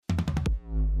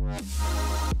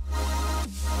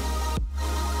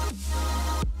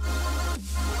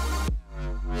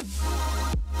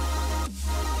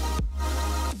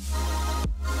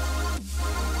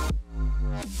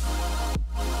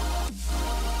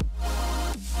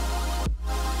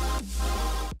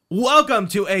Welcome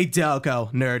to a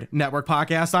Delco Nerd Network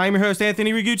podcast. I'm your host,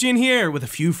 Anthony Rigucci, and here with a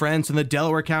few friends from the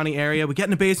Delaware County area. We get in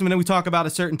the basement and we talk about a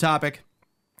certain topic.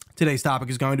 Today's topic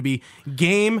is going to be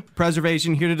game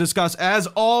preservation. Here to discuss, as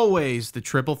always, the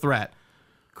triple threat.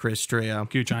 Chris Trio.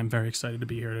 Gooch, I'm very excited to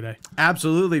be here today.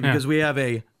 Absolutely, because we have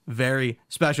a very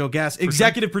special guest,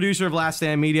 executive producer of Last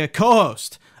Stand Media,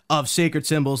 co-host of Sacred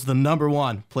Symbols, the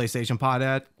 #1 PlayStation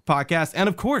podcast, and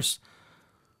of course,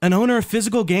 an owner of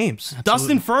physical games,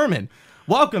 Dustin Furman.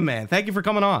 Welcome, man. Thank you for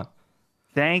coming on.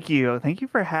 Thank you. Thank you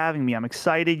for having me. I'm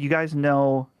excited. You guys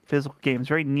know physical games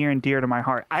very near and dear to my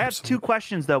heart. I have two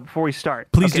questions, though, before we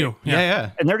start. Please do.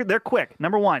 Yeah. And they're quick.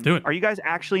 Number one, Do it. Are you guys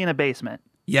actually in a basement?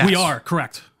 Yes. We are,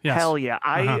 correct. Yes. Hell yeah.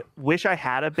 I wish I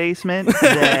had a basement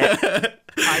that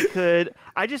I could.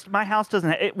 My house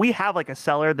doesn't. We have like a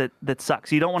cellar that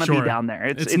sucks. You don't want to be down there.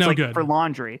 It's no like good. for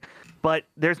laundry. But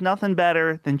there's nothing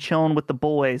better than chilling with the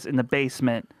boys in the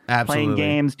basement, Absolutely. playing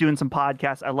games, doing some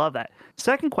podcasts. I love that.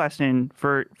 Second question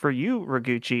for you,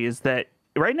 Rigucci, is that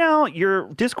right now your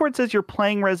Discord says you're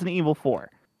playing Resident Evil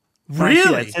 4.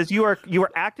 Really? It says you are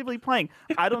actively playing.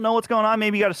 I don't know what's going on.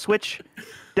 Maybe you got a Switch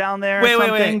down there Wait, or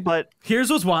something. wait. But Here's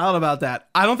what's wild about that.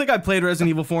 I don't think I played Resident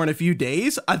Evil 4 in a few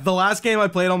days. The last game I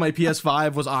played on my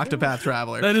PS5 was Octopath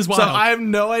Traveler. That is wild. So I have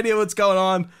no idea what's going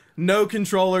on. No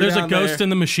controller. There's down a ghost there. in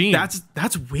the machine.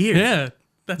 That's weird. Yeah,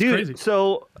 that's dude, crazy.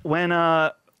 so when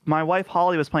my wife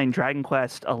Holly was playing Dragon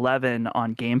Quest 11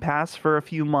 on Game Pass for a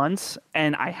few months,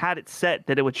 and I had it set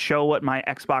that it would show what my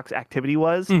Xbox activity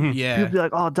was. Yeah. People would be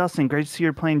like, "Oh, Dustin, great to see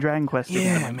you're playing Dragon Quest."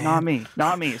 Yeah, I'm like, man.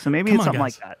 Not me. So maybe Come it's on, something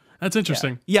guys. like that. That's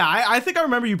interesting. Yeah, I think I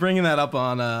remember you bringing that up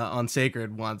on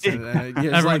Sacred once. And, it's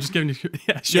Everyone like, just giving you shit.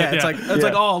 it's like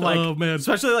Oh, man.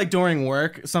 especially like during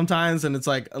work sometimes, and it's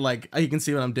like you can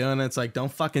see what I'm doing. And it's like,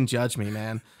 don't fucking judge me,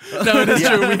 man. No, it is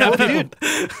true. We have Well,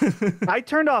 people. dude, I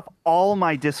turned off all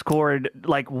my Discord,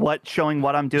 like showing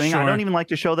what I'm doing. Sure. I don't even like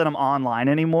to show that I'm online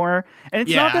anymore. And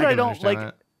it's Yeah, not that I I can don't understand like.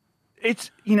 that.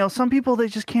 It's, some people, they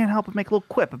just can't help but make a little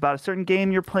quip about a certain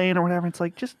game you're playing or whatever. It's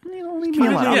like, just leave me Keep it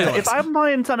alone. indoors. If I'm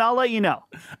playing something, I'll let you know.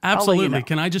 Absolutely. know.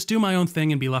 Can I just do my own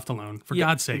thing and be left alone? For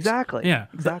God's sake. Exactly. Yeah.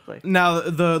 Exactly. Now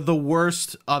the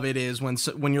worst of it is when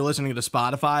you're listening to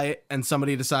Spotify and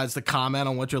somebody decides to comment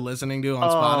on what you're listening to on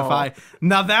Spotify.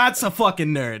 Now that's a fucking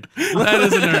nerd. That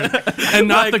is a nerd. And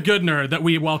not the good nerd that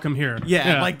we welcome here.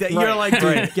 Yeah, like that. You're like,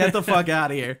 dude, get the fuck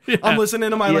out of here. I'm listening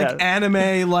to my like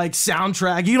anime like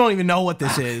soundtrack. You don't even know what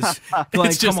this is. Like,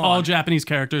 It's just come all on. Japanese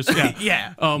characters. Yeah.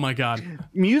 Yeah. Oh my God.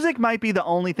 Music might be the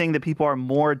only thing that people are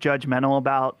more judgmental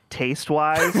about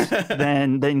taste-wise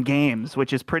than games,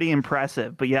 which is pretty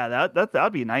impressive. But yeah, that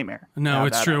would be a nightmare. No,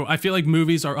 it's true. I feel like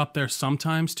movies are up there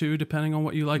sometimes too, depending on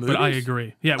what you like. But I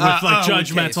agree. Yeah, with like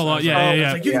judgmental. Taste. Yeah.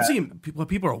 It's like you can see what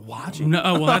people are watching. No,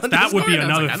 well, that would be Discord.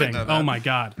 another I didn't thing. know that. Oh my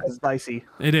God, That's spicy.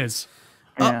 it is.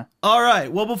 Yeah. All right.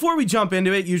 Well, before we jump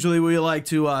into it, usually we like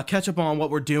to catch up on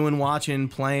what we're doing, watching,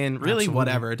 playing, really Absolutely.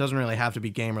 whatever. It doesn't really have to be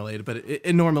game related, but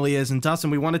it normally is. And Dustin,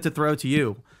 we wanted to throw to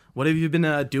you. What have you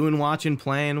been doing, watching,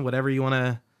 playing, whatever you want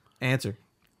to answer?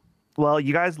 Well,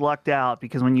 you guys lucked out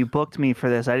because when you booked me for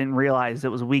this, I didn't realize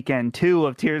it was weekend 2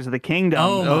 of Tears of the Kingdom.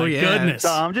 Oh my yeah. goodness.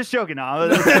 So I'm just joking. No,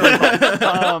 that's really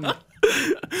fun. But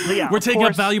yeah, We're of taking up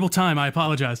course- valuable time. I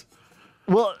apologize.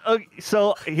 Well, okay,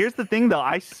 so here's the thing, though.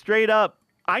 I straight up,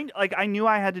 I knew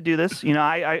I had to do this.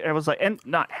 I was like, and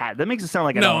not had. That makes it sound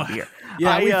like I don't want to be here.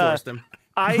 Yeah, we I, forced him.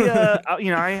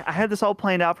 I had this all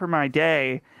planned out for my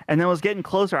day, and then it was getting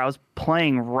closer. I was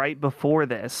playing right before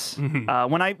this.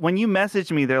 When you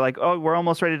messaged me, they're like, "Oh, we're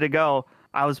almost ready to go."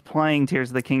 I was playing Tears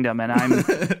of the Kingdom, and I'm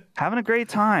having a great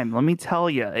time. Let me tell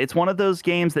you, it's one of those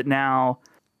games that now.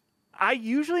 I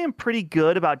usually am pretty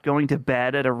good about going to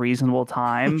bed at a reasonable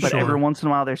time, but every once in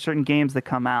a while there's certain games that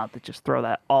come out that just throw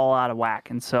that all out of whack.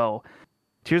 And so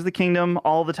Tears of the Kingdom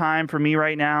all the time for me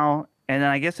right now. And then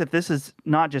I guess if this is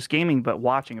not just gaming, but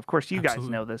watching, of course, you guys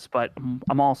know this, but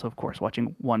I'm also, of course,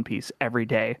 watching One Piece every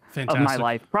day of my Fantastic.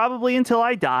 life, probably until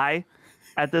I die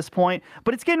at this point.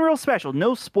 But it's getting real special.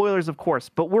 No spoilers, of course,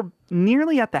 but we're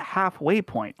nearly at the halfway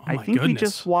point. I my think we goodness.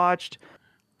 just watched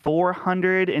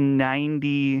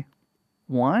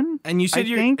 491. And you said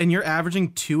I think. you're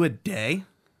averaging 2 a day.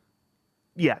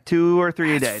 Yeah, 2 or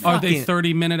 3 a day. Are they Fucking-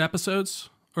 30-minute episodes,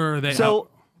 or are they? So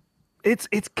it's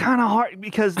kind of hard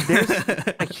because there's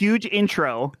a huge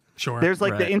intro. Sure. There's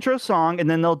like Right. the intro song, and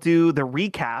then they'll do the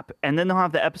recap, and then they'll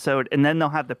have the episode, and then they'll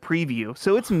have the preview.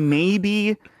 So it's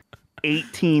maybe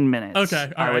 18 minutes.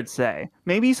 Okay, all I right. would say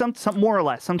maybe some more or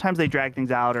less. Sometimes they drag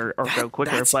things out or go quicker.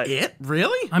 That's but it?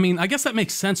 Really? I mean, I guess that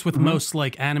makes sense with most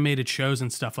like animated shows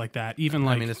and stuff like that. Even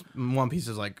like, I mean, it's One Piece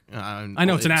is like I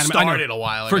know it's an anime. Started a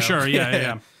while ago. for sure.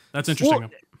 Yeah. That's interesting. Well,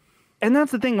 And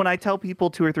that's the thing, when I tell people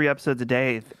 2 or 3 episodes a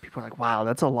day, people are like, wow,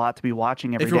 that's a lot to be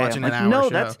watching every day. If you're watching I'm an like,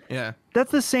 hour no, show.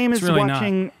 that's the same as really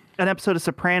watching an episode of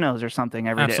Sopranos or something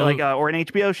every day, Absolutely. like or an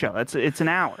HBO show. It's an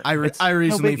hour. I It's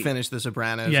recently no biggie. finished The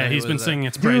Sopranos. Yeah, and he's it been was, singing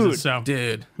its praises. So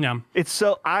dude. yeah, It's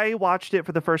so I watched it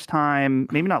for the first time,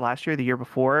 maybe not last year, the year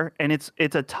before, and it's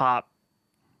a top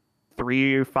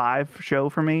 3 or 5 show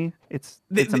for me. It's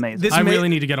amazing. I really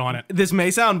need to get on it. This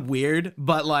may sound weird,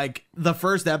 but like the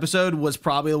first episode was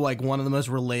probably like one of the most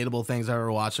relatable things I ever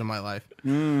watched in my life.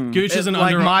 Gooch is an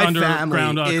Like my underground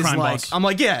family is crime like, boss. I'm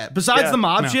like, yeah. Besides Yeah. the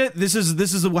mob No. shit, this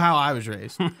is how I was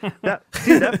raised. That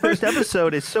first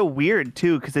episode is so weird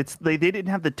too, because they didn't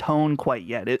have the tone quite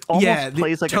yet. It almost yeah,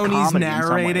 plays like Tony's a comedy in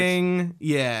some ways. narrating.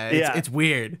 Yeah, Yeah. it's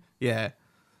weird. Yeah.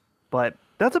 But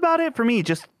that's about it for me.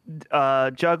 Just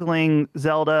juggling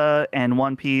Zelda and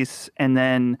One Piece, and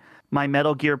then my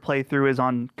Metal Gear playthrough is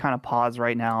on kind of pause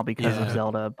right now because of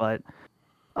Zelda. But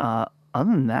other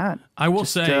than that, I will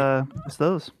just, say, it's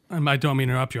those. I don't mean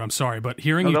to interrupt you. I'm sorry, but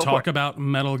hearing No, you go for talk it. about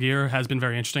Metal Gear has been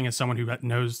very interesting as someone who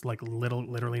knows like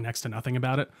literally next to nothing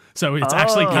about it. So it's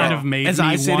actually kind of made As me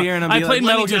I sit want. here and I'm I be played like,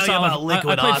 Metal let me Gear tell you Solid. about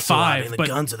Liquid I played Ocelot 5, and the but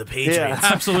Guns of the Patriots. Yeah.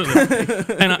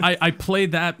 absolutely. And I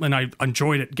played that and I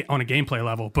enjoyed it on a gameplay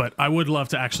level. But I would love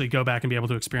to actually go back and be able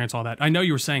to experience all that. I know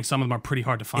you were saying some of them are pretty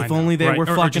hard to find. If only now, they right? were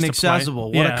Or fucking just to play. accessible.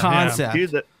 What Yeah, a concept.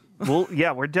 Dude, well,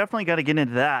 yeah, we're definitely got to get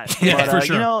into that. Yeah, but, for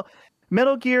sure. You know,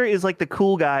 Metal Gear is like the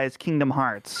cool guys Kingdom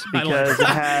Hearts I like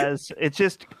because it's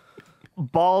just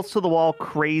balls to the wall,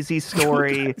 crazy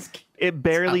story. It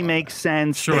barely makes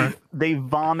sense. Sure. They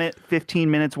vomit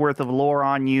 15 minutes worth of lore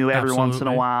on you every once in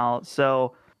a Absolutely. while.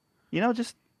 So, you know,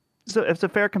 just so it's a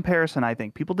fair comparison, I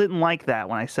think. People didn't like that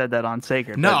when I said that on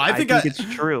Sacred. No, but I think it's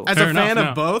true. As Fair a fan enough,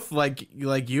 of no. both, like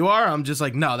you are, I'm just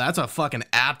like, no, that's a fucking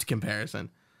apt comparison.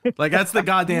 Like that's the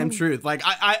goddamn truth. Like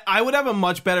I would have a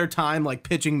much better time like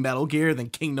pitching Metal Gear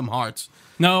than Kingdom Hearts.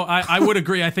 No, I would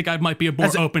agree. I think I might be more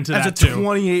open to that as a too.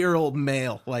 28-year-old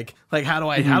male. Like how do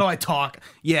I talk?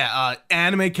 Yeah,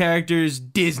 anime characters,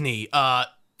 Disney,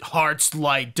 hearts,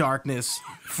 light, darkness,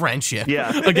 friendship.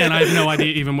 Yeah. Again, I have no idea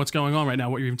even what's going on right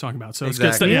now, what you're even talking about. So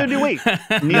Exactly. it's good stuff. Neither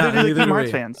Yeah. do we. Neither do the Neither Kingdom do Hearts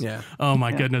we. fans. Yeah. Oh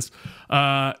my goodness.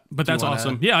 But that's wanna-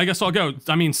 awesome. Yeah, I guess I'll go.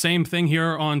 I mean, same thing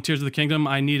here on Tears of the Kingdom.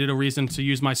 I needed a reason to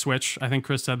use my Switch. I think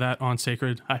Chris said that on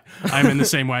Sacred. I'm in the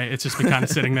same way. It's just been kind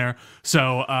of sitting there.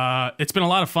 So it's been a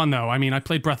lot of fun though. I mean, I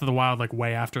played Breath of the Wild like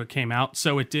way after it came out.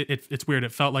 So it's weird.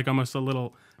 It felt like almost a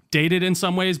little dated in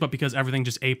some ways, but because everything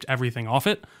just aped everything off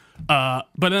it. But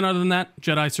then other than that,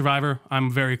 Jedi Survivor, I'm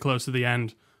very close to the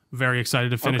end. Very excited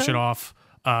to finish it off.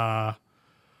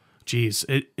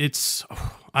 It's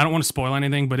I don't want to spoil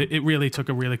anything, but it really took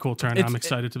a really cool turn. And I'm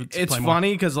excited to It's play more.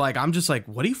 funny because like I'm just like,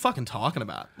 what are you fucking talking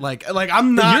about? Like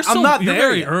I'm not You're still, I'm not you're there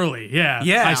very yet. early. Yeah.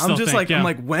 Yeah, I still I'm just think, like yeah. I'm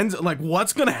like when's like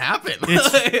what's gonna happen?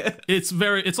 it's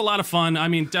a lot of fun. I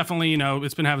mean, definitely, you know,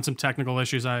 it's been having some technical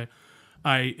issues.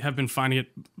 I have been finding it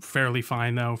fairly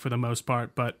fine though for the most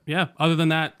part. But yeah, other than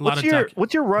that, a lot of tech.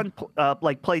 What's your run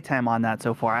like playtime on that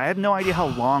so far? I have no idea how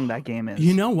long that game is.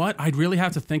 You know what? I'd really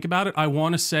have to think about it. I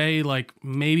want to say like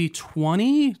maybe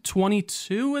 20,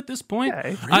 22 at this point.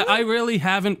 Okay. I really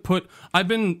haven't I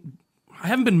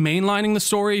haven't been mainlining the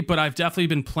story, but I've definitely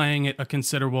been playing it a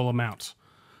considerable amount.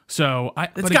 So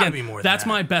but gotta again, be more than that's that.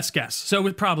 my best guess. So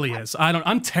it probably is.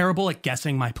 I'm terrible at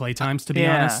guessing my playtimes, to be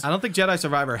Yeah. honest. I don't think Jedi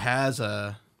Survivor has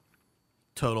a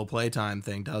total playtime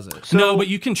thing, does it? No, but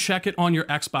you can check it on your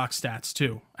Xbox stats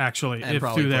too, actually. And if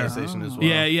probably through there. PlayStation as well.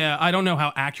 Yeah. I don't know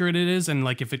how accurate it is and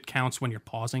like if it counts when you're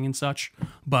pausing and such.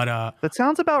 But That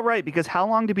sounds about right because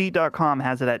howlongtobeat.com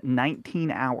has it at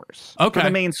 19 hours Okay. for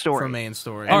the main story. For main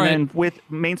story. and All right. then with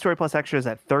main story plus extras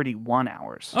at 31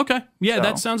 hours. okay. Yeah, So-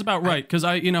 that sounds about right. Because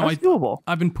That's doable.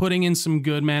 I've been putting in some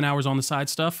good man hours on the side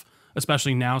stuff,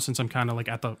 especially now since I'm kind of like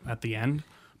at the end.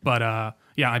 But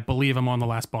yeah, I believe I'm on the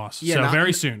last boss. Yeah, so not-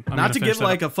 very soon. I'm Not gonna to finish give that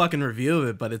like up. a fucking review of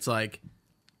it, but it's like,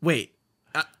 wait,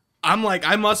 I'm like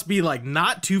I must be like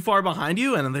not too far behind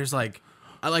you, and there's like,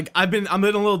 I'm been a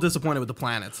little disappointed with the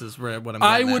planets. Is what I'm.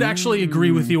 I getting would at. actually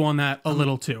agree with you on that a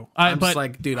little too. I'm But just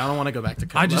like, dude, I don't want to go back to.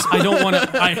 Kobo. I don't want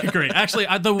to. I agree. Actually,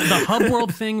 the hub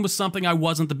world thing was something I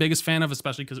wasn't the biggest fan of,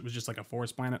 especially because it was just like a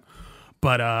forest planet.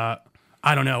 But I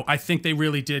don't know. I think they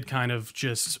really did kind of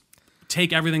just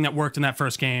take everything that worked in that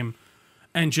first game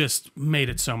and just made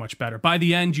it so much better. By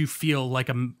the end, you feel like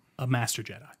a master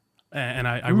Jedi, and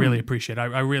I really appreciate it.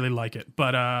 I really like it.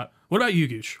 But what about you,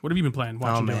 Gooch? What have you been playing? Oh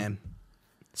Watching? man,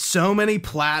 so many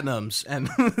platinums and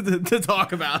to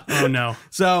talk about. Oh no.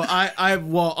 So I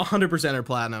 100% are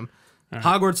platinum.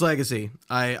 Hogwarts Legacy,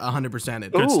 I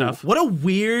 100%ed. Good Ooh. stuff. What a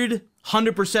weird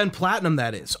 100% platinum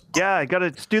that is. Yeah, I got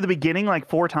to do the beginning like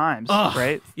 4 times,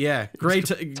 right? Yeah, great.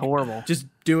 It's horrible. Just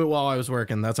do it while I was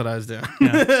working. That's what I was doing.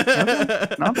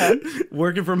 Not bad.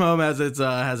 Working from home has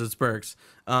its perks,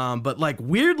 but like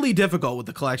weirdly difficult with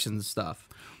the collections stuff.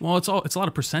 Well, it's a lot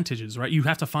of percentages, right? You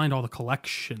have to find all the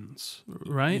collections,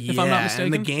 right? If I'm not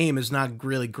mistaken. And the game is not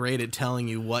really great at telling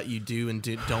you what you do and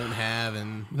don't have,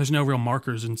 and there's no real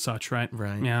markers and such, right?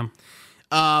 Right. Yeah.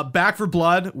 Back for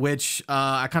Blood, which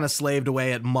I kind of slaved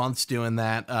away at months doing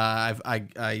that.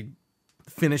 I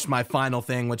finished my final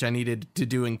thing, which I needed to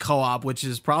do in co-op, which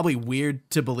is probably weird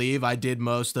to believe. I did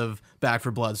most of Back for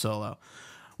Blood solo,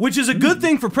 which is a good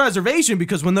thing for preservation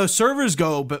because when those servers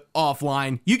go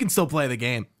offline, you can still play the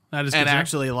game. That is and good,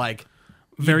 actually like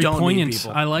very don't poignant. need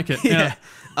people. I like it. Yeah.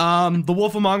 The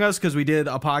Wolf Among Us, because we did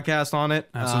a podcast on it.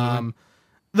 Absolutely.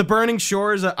 The Burning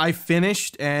Shores I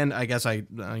finished, and I guess I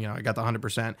got the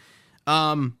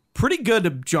 100%. Pretty good to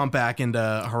jump back into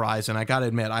Horizon. I gotta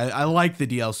admit, I like the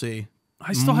DLC.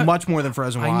 I still have, much more than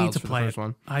Frozen Wilds. I need to for play the first it.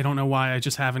 one. I don't know why. I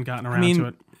just haven't gotten around to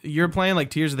it. You're playing like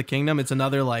Tears of the Kingdom. It's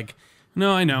another like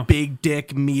no, I know big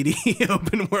dick meaty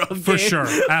open world for game. sure.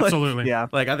 Absolutely. Yeah.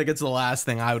 Like I think it's the last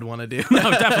thing I would want to do.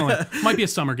 No, definitely might be a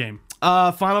summer game.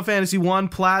 Final Fantasy 1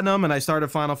 Platinum, and I started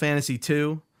Final Fantasy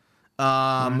 2.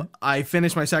 I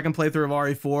finished my second playthrough of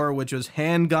RE4, which was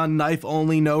handgun knife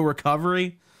only, no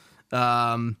recovery.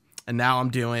 And now I'm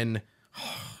doing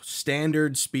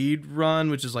standard speed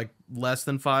run, which is like less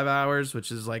than 5 hours, which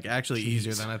is like actually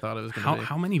easier than I thought it was going to be.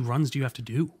 How many runs do you have to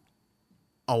do?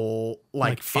 Oh,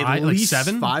 like 5, at like least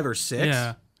 7? 5 or 6.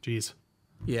 Yeah. Jeez.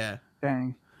 Yeah.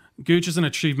 Dang. Gooch is an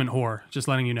achievement whore. Just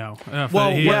letting you know.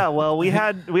 Well, we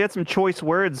had some choice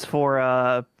words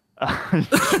for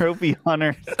trophy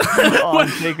hunters on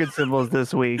Sacred Symbols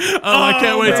this week. Oh, I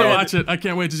can't wait to watch it. I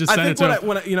can't wait to just send it to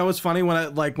him. What's funny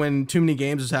when Too Many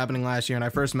Games was happening last year and I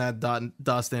first met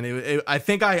Dustin, I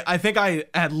think I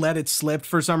had let it slip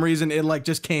for some reason. It like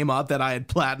just came up that I had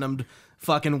platinumed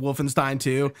fucking Wolfenstein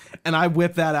 2, and I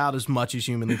whipped that out as much as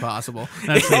humanly possible.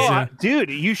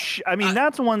 Dude,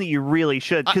 that's one that you really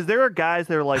should, because there are guys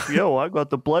that are like, yo, I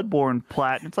got the Bloodborne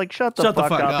plat. It's like, shut the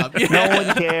fuck up. Yeah. No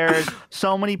one cares.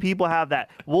 So many people have that.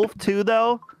 Wolf 2,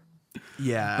 though,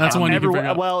 yeah, that's one you can bring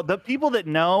up. Well, the people that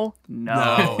know.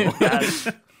 That's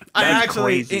I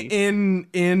actually crazy.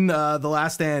 in the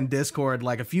Last Stand Discord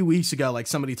like a few weeks ago, like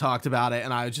somebody talked about it,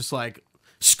 and I was just like,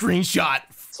 screenshot,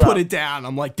 put it down.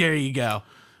 I'm like, there you go.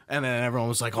 And then everyone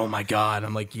was like, oh my god.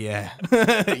 I'm like, yeah.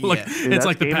 Yeah. Look, Dude, it's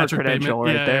like the Patrick Bateman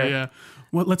right there. Yeah.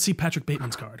 Well, let's see Patrick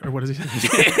Bateman's card, or what is he?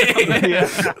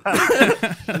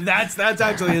 That's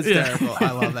actually hysterical. I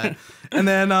love that. And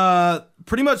then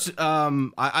pretty much,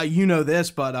 you know this,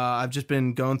 but I've just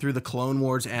been going through the Clone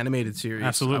Wars animated series.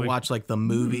 Absolutely. I watched like the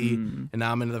movie, and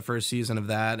now I'm into the first season of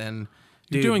that. And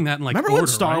You're doing that in like remember order, when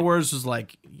Star right? Wars was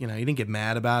like, you didn't get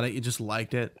mad about it, you just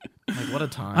liked it. Like, what a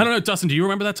time. I don't know, Dustin. Do you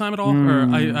remember that time at all? Or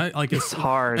I like it's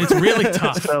hard. It's really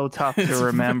tough. It's so tough to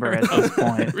remember at this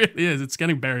point. It really is. It's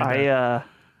getting buried.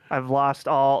 I've lost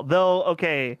all. Though,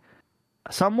 okay,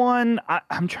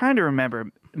 I'm trying to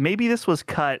remember. Maybe this was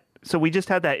cut. So we just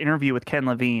had that interview with Ken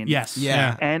Levine. Yes.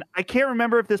 Yeah. And I can't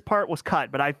remember if this part was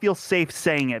cut, but I feel safe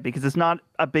saying it because it's not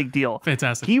a big deal.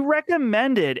 Fantastic. He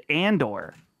recommended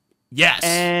Andor. Yes.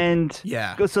 And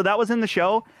yeah. So that was in the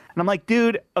show. And I'm like,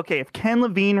 dude, okay, if Ken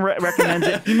Levine recommends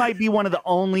it, he might be one of the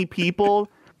only people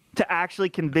to actually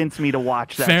convince me to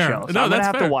watch that show. So I'm going to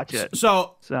have to watch it.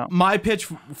 So my pitch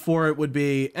for it would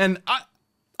be, and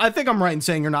I think I'm right in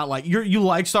saying you're not like, you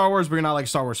like Star Wars, but you're not like a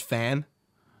Star Wars fan.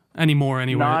 Anymore,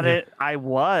 anyway. I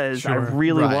was. Sure. I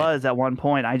really was at one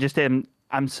point. I just am.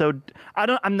 I'm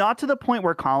not to the point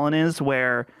where Colin is,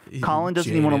 where Colin doesn't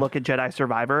even want to look at Jedi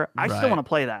Survivor. I still want to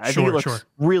play that. I think it looks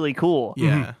really cool.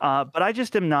 Yeah. But I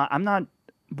just am not. I'm not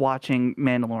watching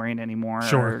Mandalorian anymore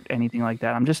or anything like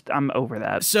that. I'm over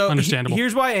that. So understandable.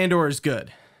 Here's why Andor is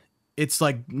good. It's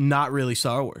like not really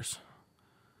Star Wars.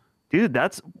 Dude,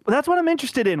 that's what I'm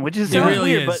interested in, which is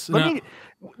really weird. is. But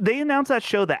they announced that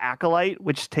show, The Acolyte,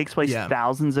 which takes place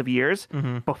thousands of years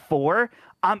before.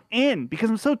 I'm in because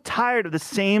I'm so tired of the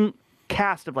same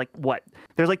cast of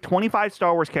there's like 25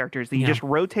 Star Wars characters that you just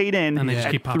rotate in and they just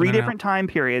keep at 3 different time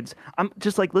periods. I'm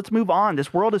just like, let's move on.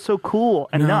 This world is so cool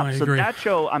enough. So that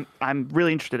show I'm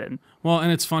really interested in. Well,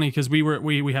 and it's funny because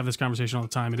we have this conversation all the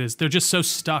time. They're just so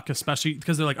stuck, especially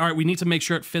because they're like, all right, we need to make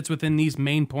sure it fits within these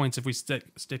main points. If we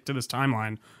stick to this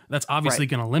timeline, that's obviously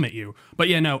going to limit you. But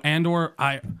yeah, no, Andor,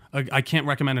 I can't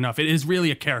recommend enough. It is really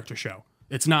a character show.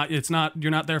 It's not.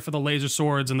 You're not there for the laser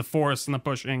swords and the force and the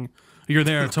pushing. You're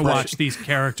there to watch these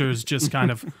characters just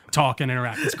kind of talk and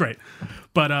interact. It's great.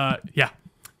 But yeah.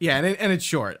 Yeah, and it's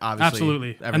short, obviously.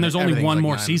 Absolutely. And there's only one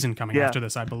more season coming Yeah. after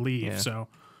this, I believe. Yeah. So,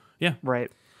 yeah.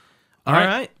 Right. All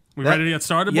right. We ready to get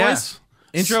started, boys?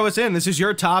 Intro us in. This is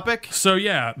your topic. So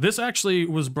yeah, this actually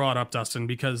was brought up, Dustin,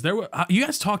 because there were you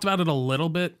guys talked about it a little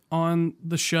bit on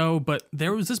the show, but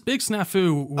there was this big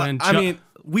snafu when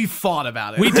we fought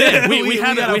about it. we did. We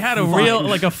had a real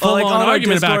like a full on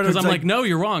argument about it because I'm like, no,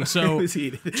 you're wrong. So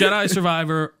Jedi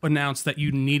Survivor announced that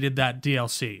you needed that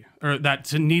DLC or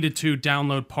that needed to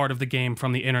download part of the game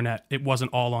from the internet. It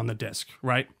wasn't all on the disc,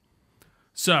 right?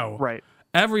 So Right.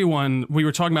 we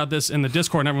were talking about this in the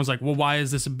Discord, and everyone's like, well, why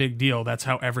is this a big deal? That's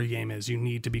how every game is. You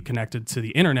need to be connected to the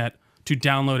internet to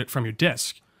download it from your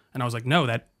disc. And I was like, no,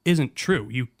 that isn't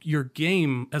true. Your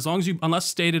game, unless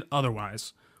stated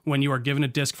otherwise, when you are given a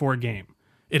disc for a game,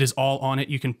 it is all on it.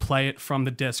 You can play it from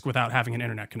the disc without having an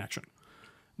internet connection.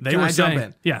 They were saying, jump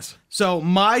in? Yes. So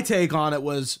my take on it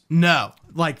was no.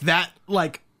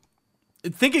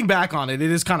 Thinking back on it,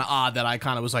 it is kind of odd that I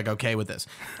kind of was like okay with this.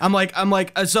 I'm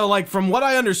like so like from what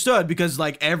I understood, because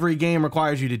like every game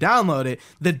requires you to download it,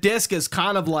 the disc is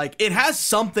kind of like it has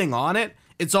something on it.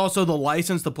 It's also the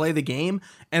license to play the game,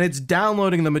 and it's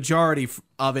downloading the majority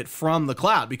of it from the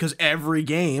cloud because every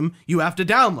game you have to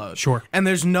download. Sure. And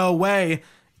there's no way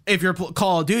if you're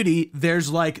Call of Duty, there's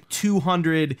like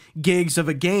 200 gigs of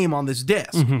a game on this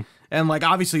disc. Mm-hmm. And like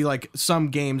obviously like some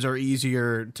games are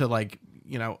easier to like,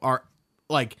 are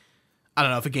like, I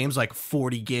don't know if a game's like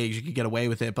 40 gigs, you could get away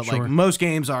with it, but like most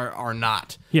games are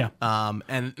not. Yeah.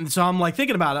 And so I'm like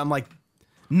thinking about it. I'm like,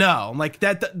 no, I'm like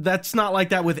that's not like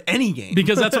that with any game.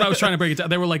 Because that's what I was trying to break it down.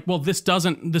 They were like, well, this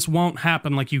won't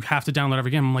happen. Like you have to download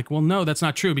every game. I'm like, well, no, that's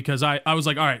not true. Because I was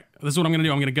like, all right, this is what I'm going to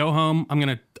do. I'm going to go home. I'm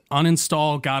going to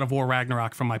uninstall God of War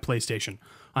Ragnarok from my PlayStation.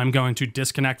 I'm going to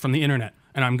disconnect from the internet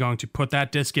and I'm going to put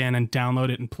that disc in and download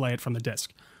it and play it from the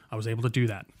disc. I was able to do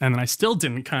that. And then I still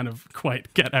didn't kind of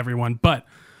quite get everyone. But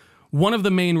one of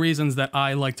the main reasons that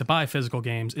I like to buy physical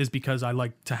games is because I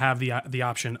like to have the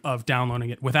option of downloading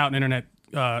it without an internet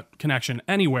connection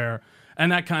anywhere.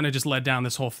 And that kind of just led down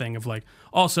this whole thing of like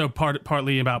also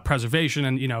partly about preservation.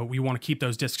 And, we want to keep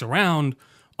those discs around.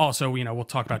 Also, we'll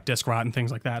talk about disc rot and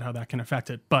things like that, how that can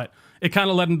affect it. But it kind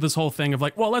of led into this whole thing of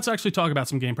like, well, let's actually talk about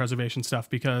some game preservation stuff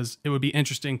because it would be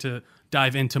interesting to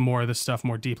dive into more of this stuff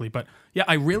more deeply. But yeah,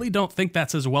 I really don't think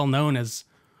that's as well known as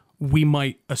we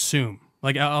might assume.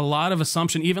 Like a lot of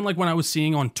assumption, even like when I was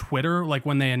seeing on Twitter, like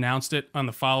when they announced it on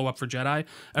the follow-up for Jedi,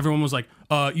 everyone was like,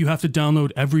 you have to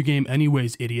download every game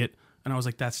anyways, idiot. And I was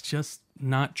like, that's just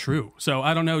not true. So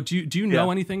I don't know. Do you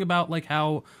know anything about like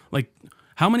how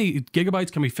many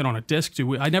gigabytes can we fit on a disc?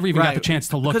 I never even got the chance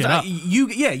to look it up.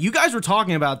 You guys were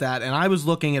talking about that, and I was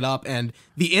looking it up, and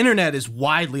the internet is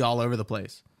widely all over the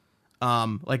place.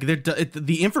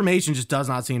 The information just does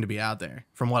not seem to be out there,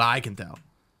 from what I can tell.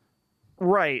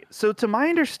 Right. So to my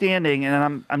understanding,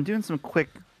 and I'm doing a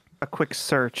quick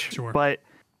search, but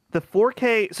the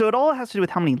 4K, so it all has to do with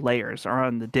how many layers are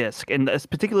on the disc, and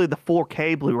particularly the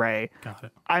 4K Blu-ray. Got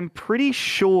it. I'm pretty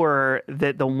sure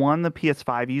that the one the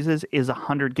PS5 uses is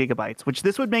 100 gigabytes, which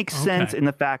this would make sense in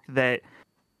the fact that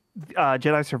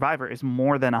Jedi Survivor is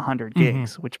more than 100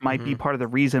 gigs, which might be part of the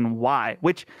reason why.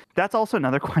 Which that's also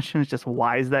another question: is just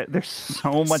why is that there's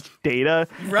so much data?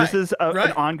 Right. This is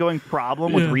an ongoing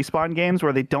problem with Respawn games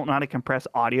where they don't know how to compress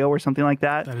audio or something like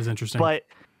that. That is interesting. But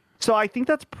so I think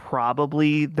that's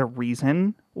probably the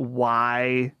reason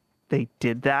why they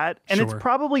did that, and it's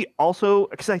probably also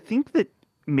because I think that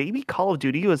maybe Call of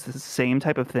Duty was the same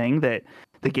type of thing that.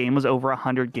 The game was over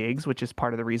 100 gigs, which is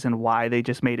part of the reason why they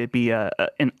just made it be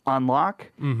an unlock.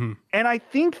 Mm-hmm. And I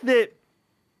think that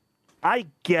I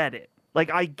get it. Like,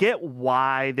 I get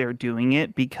why they're doing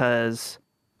it because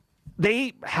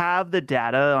they have the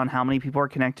data on how many people are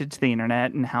connected to the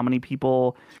internet and how many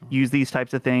people use these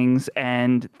types of things,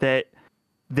 and that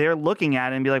they're looking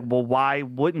at it and be like, well, why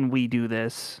wouldn't we do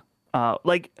this?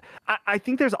 I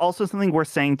think there's also something worth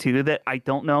saying too that I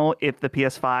don't know if the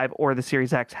PS5 or the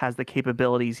Series X has the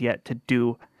capabilities yet to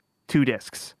do 2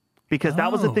 discs, because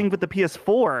that was the thing with the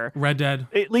PS4. Red Dead,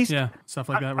 at least, stuff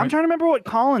like that. Right? I'm trying to remember what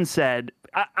Colin said.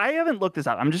 I haven't looked this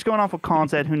up. I'm just going off what Colin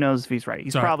said. Who knows if he's right?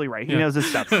 He's probably right. He knows his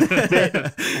stuff.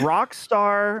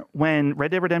 Rockstar, when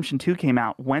Red Dead Redemption 2 came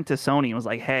out, went to Sony and was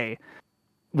like, "Hey,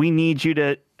 we need you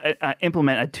to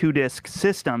implement a 2-disc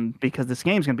system because this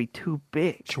game's going to be too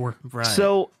big." Sure. Right.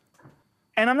 So,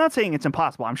 and I'm not saying it's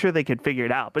impossible. I'm sure they could figure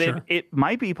it out. But it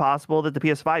might be possible that the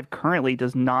PS5 currently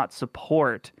does not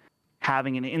support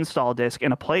having an install disc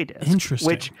and a play disc. Interesting.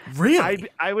 Which really,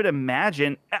 I would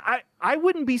imagine. I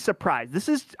wouldn't be surprised.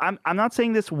 I'm not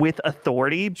saying this with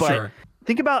authority, but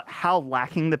think about how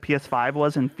lacking the PS5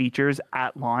 was in features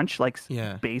at launch, like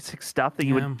basic stuff that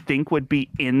you would think would be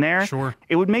in there. Sure.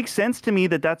 It would make sense to me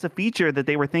that that's a feature that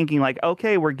they were thinking like,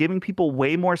 okay, we're giving people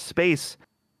way more space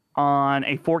on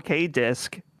a 4K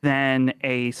disc than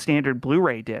a standard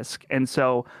Blu-ray disc, and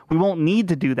so we won't need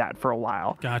to do that for a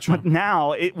while. Gotcha. But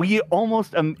now it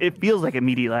feels like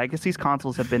immediately. I guess these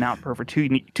consoles have been out for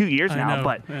 2 years now,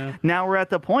 but now we're at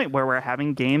the point where we're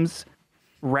having games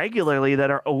regularly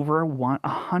that are over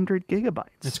 100 gigabytes.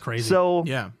 It's crazy. So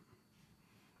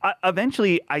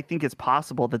eventually, I think it's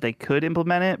possible that they could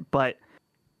implement it, but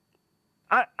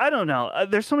I don't know.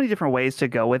 There's so many different ways to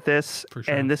go with this, For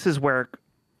sure. and this is where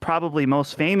probably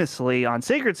most famously on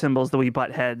Sacred Symbols that we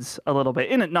butt heads a little bit,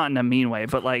 not in a mean way,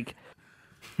 but like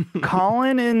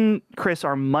Colin and Chris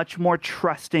are much more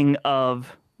trusting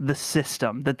of the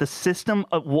system, that the system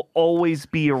will always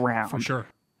be around. For sure.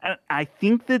 And I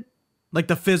think that Like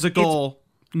the physical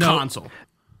console.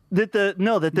 The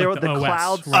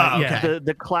clouds. Right?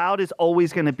 The cloud is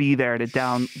always going to be there to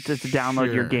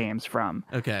download your games from.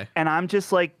 Okay. And I'm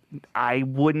just like, I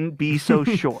wouldn't be so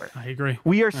sure. I agree.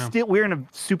 We're in a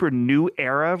super new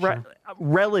era,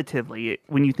 relatively,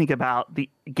 when you think about the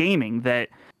gaming. That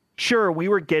sure, we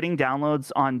were getting downloads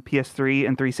on PS3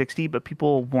 and 360, but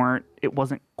people weren't. It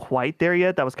wasn't quite there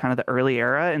yet. That was kind of the early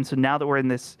era, and so now that we're in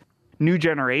this new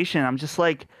generation, I'm just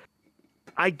like,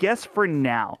 I guess for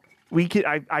now.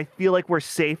 I feel like we're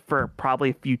safe for probably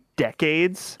a few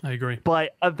decades. I agree.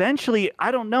 But eventually,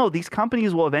 I don't know, these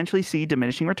companies will eventually see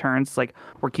diminishing returns. It's like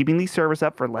we're keeping these servers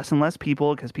up for less and less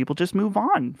people because people just move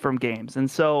on from games.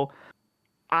 And so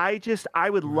I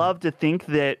would love to think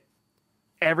that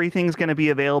everything's going to be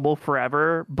available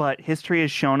forever, but history has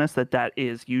shown us that that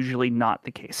is usually not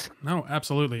the case. No,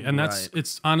 absolutely. And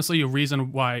it's honestly a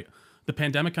reason why the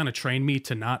pandemic kind of trained me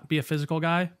to not be a physical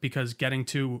guy, because getting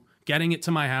it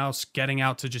to my house, getting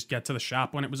out to just get to the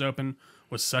shop when it was open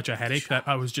was such a headache that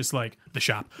I was just like,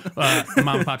 the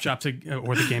mom and pop shop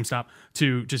or the GameStop,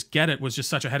 to just get it was just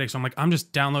such a headache. So I'm like, I'm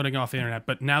just downloading off the internet.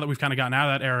 But now that we've kind of gotten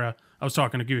out of that era, I was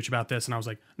talking to Gooch about this, and I was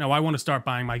like, no, I want to start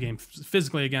buying my game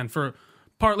physically again, for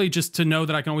partly just to know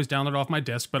that I can always download it off my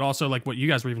disc, but also like what you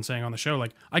guys were even saying on the show,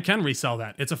 like I can resell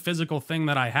that. It's a physical thing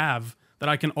that I have that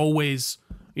I can always,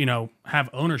 have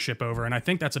ownership over. And I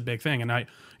think that's a big thing. And I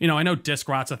know disc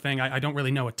rot's a thing. I don't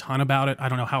really know a ton about it. I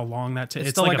don't know how long that takes.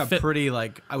 It's still like a pretty,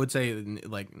 like, I would say,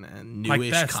 like,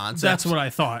 newish concept. That's what I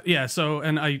thought. Yeah. So,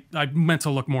 and I meant to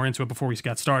look more into it before we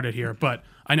got started here, but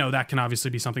I know that can obviously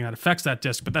be something that affects that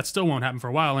disc, but that still won't happen for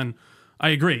a while. And I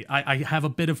agree. I have a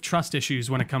bit of trust issues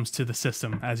when it comes to the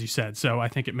system, as you said. So I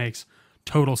think it makes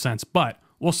total sense. But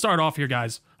we'll start off here,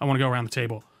 guys. I want to go around the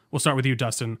table. We'll start with you,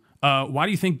 Dustin. Why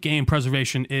do you think game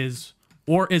preservation is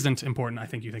or isn't important? I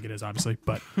think you think it is, obviously,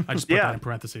 but I just put that in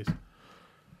parentheses.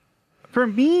 For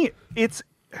me, it's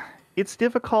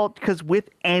difficult because with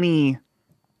any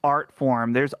art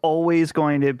form, there's always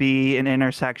going to be an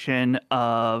intersection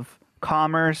of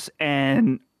commerce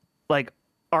and like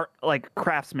art, like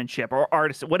craftsmanship or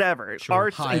artists, whatever,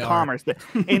 arts and commerce.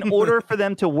 In order for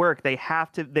them to work, they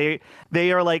have to.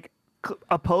 They are like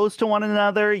opposed to one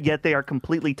another, yet they are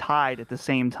completely tied at the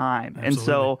same time. Absolutely. And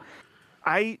so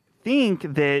I think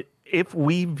that if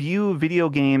we view video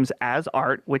games as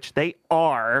art, which they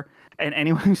are, and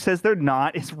anyone who says they're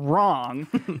not is wrong,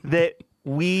 that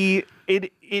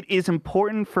it is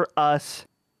important for us.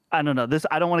 I don't know this.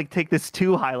 I don't want to take this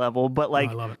too high level, but like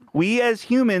we as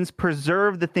humans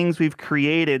preserve the things we've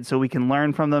created so we can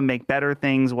learn from them, make better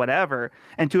things, whatever,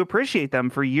 and to appreciate them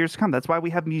for years to come. That's why we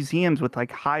have museums with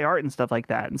like high art and stuff like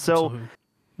that. And so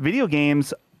video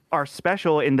games are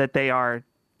special in that they are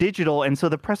digital. And so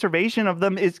the preservation of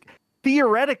them is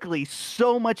theoretically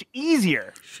so much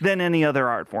easier than any other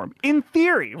art form in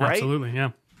theory, right? Absolutely.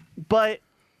 Yeah. But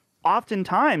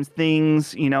oftentimes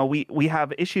things, we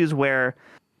have issues where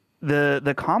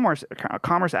the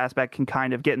commerce aspect can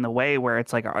kind of get in the way, where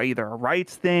it's like either a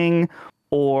rights thing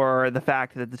or the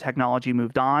fact that the technology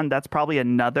moved on. That's probably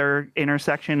another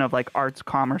intersection of like arts,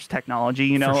 commerce,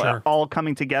 technology, all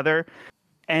coming together.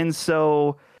 And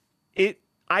so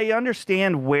I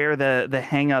understand where the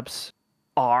hangups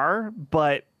are,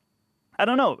 but I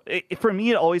don't know. For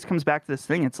me, it always comes back to this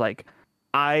thing. It's like,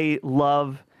 I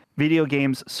love video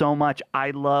games so much. I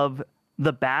love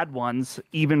the bad ones,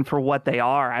 even for what they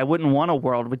are. I wouldn't want a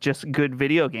world with just good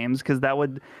video games, because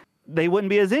they wouldn't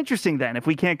be as interesting then if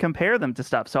we can't compare them to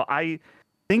stuff. So I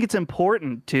think it's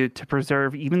important to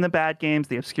preserve even the bad games,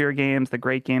 the obscure games, the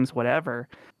great games, whatever.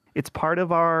 It's part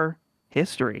of our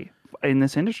history in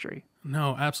this industry.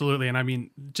 No, absolutely. And I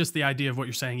mean, just the idea of what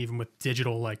you're saying, even with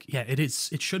digital, like, yeah, it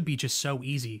should be just so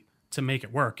easy to make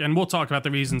it work. And we'll talk about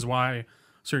the reasons why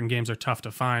certain games are tough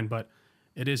to find, but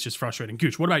it is just frustrating.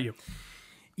 Gooch, what about you?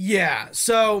 Yeah,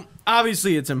 so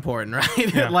obviously it's important,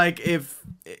 right? Yeah. Like if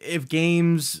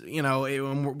games,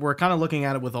 we're kind of looking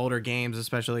at it with older games,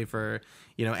 especially for,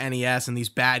 NES and these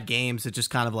bad games that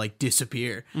just kind of like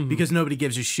disappear because nobody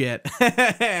gives a shit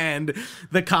and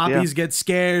the copies get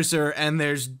scarcer and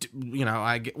there's,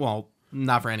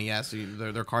 not for NES,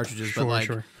 they're cartridges, but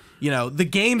like, the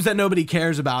games that nobody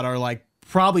cares about are like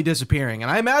probably disappearing.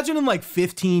 And I imagine in like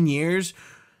 15 years,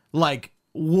 like,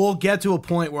 we'll get to a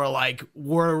point where like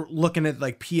we're looking at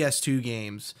like PS2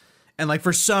 games and like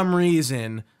for some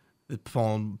reason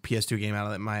pulling PS2 game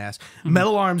out of my ass,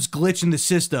 Metal Arm's glitch in the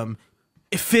system,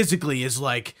 it physically is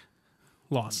like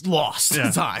lost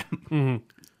in time.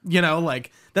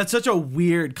 Like that's such a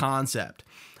weird concept.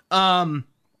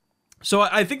 So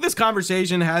I think this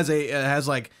conversation has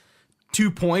like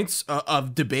 2 points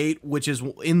of debate, which is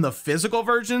in the physical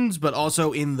versions but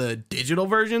also in the digital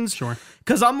versions. Sure.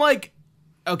 Because I'm like,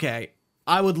 okay,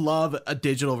 I would love a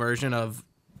physical version of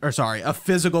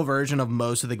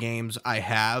most of the games I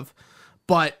have,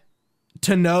 but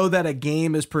to know that a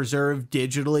game is preserved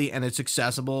digitally and it's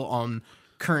accessible on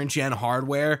current gen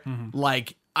hardware,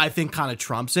 like I think kind of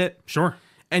trumps it. Sure.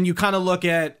 And you kind of look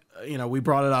at, we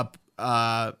brought it up.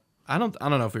 I don't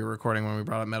know if we were recording when we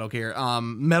brought up Metal Gear.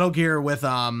 Metal Gear with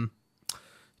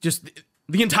just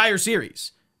the entire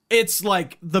series. It's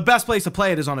like the best place to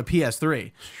play it is on a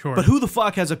PS3. Sure. But who the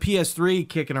fuck has a PS3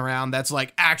 kicking around that's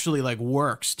like actually like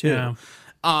works too?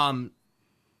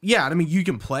 Yeah. I mean, you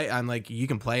can play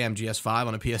MGS5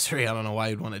 on a PS3. I don't know why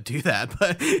you'd want to do that,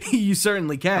 but you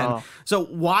certainly can. Oh, so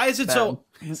why is it so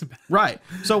right?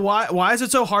 So why is it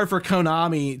so hard for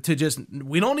Konami to just,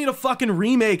 we don't need a fucking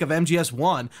remake of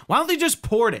MGS1. Why don't they just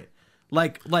port it?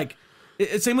 Like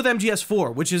same with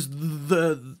MGS4, which is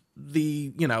the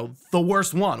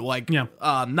worst one, like,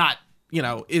 not,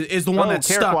 is the one that's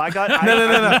careful. stuck.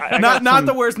 No, not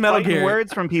the worst Metal Gear.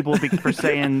 Words from people for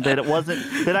saying that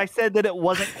I said that it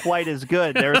wasn't quite as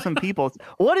good. There are some people.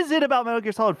 What is it about Metal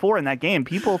Gear Solid 4 in that game?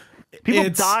 People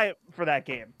die for that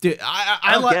game. Dude,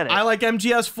 I like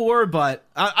MGS4, but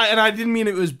I didn't mean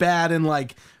it was bad in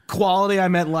like quality. I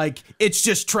meant like it's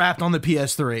just trapped on the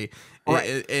PS3.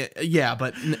 Right.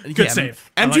 But good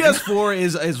save. MGS4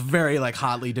 is very like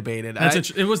hotly debated.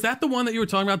 Was that the one that you were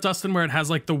talking about, Dustin, where it has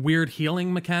like the weird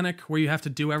healing mechanic where you have to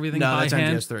do everything by hand? No,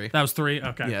 that's MGS3. That was 3.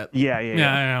 Okay.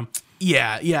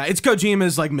 Yeah. It's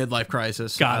Kojima's like midlife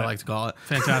crisis. I like to call it.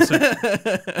 Fantastic.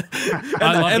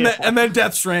 and then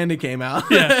Death Stranding came out.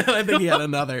 Yeah. I think he had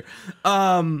another.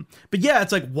 But yeah,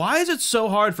 it's like, why is it so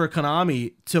hard for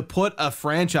Konami to put a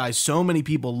franchise so many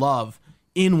people love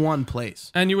in one place?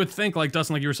 And you would think, like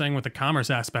Dustin, like you were saying with the commerce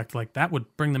aspect, like that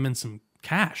would bring them in some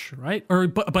cash, right? Or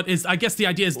but I guess the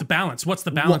idea is the balance. What's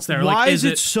the balance there? Why like, is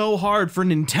it so hard for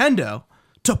Nintendo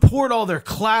to port all their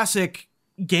classic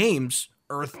games,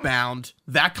 Earthbound,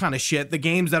 that kind of shit, the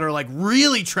games that are like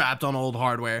really trapped on old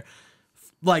hardware?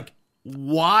 Like,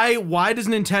 why does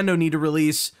Nintendo need to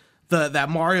release that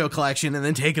Mario collection and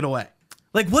then take it away?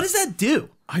 Like, what does that do?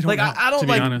 I don't know, I don't to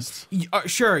be honest.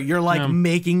 Sure, you're like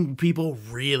making people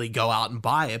really go out and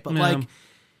buy it, but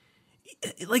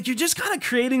like you're just kind of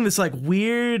creating this like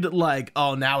weird like,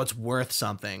 oh, now it's worth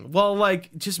something. Well,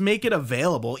 like just make it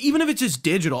available, even if it's just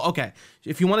digital. Okay,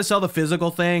 if you want to sell the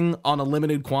physical thing on a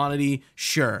limited quantity,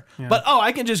 sure. But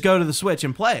I can just go to the Switch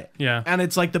and play it. Yeah, and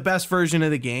it's like the best version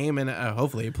of the game, and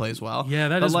hopefully it plays well. Yeah,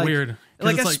 that is weird.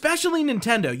 Like especially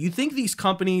Nintendo, you think these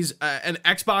companies and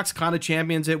Xbox kind of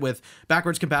champions it with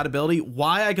backwards compatibility.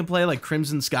 Why I can play like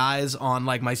Crimson Skies on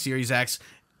like my Series X,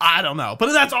 I don't know,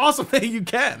 but that's awesome that you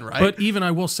can, right? But even I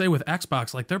will say with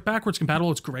Xbox, like they're backwards compatible.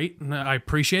 It's great, and I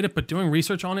appreciate it. But doing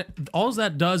research on it, all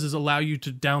that does is allow you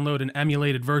to download an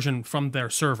emulated version from their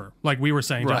server, like we were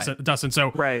saying, Dustin.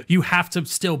 So you have to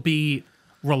still be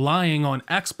relying on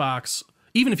Xbox.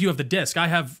 Even if you have the disc, I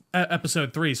have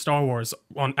Episode 3 Star Wars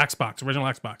on Xbox, original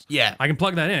Xbox. Yeah. I can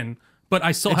plug that in, but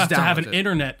I still have to have an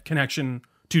internet connection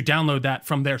to download that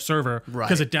from their server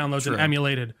because it downloads an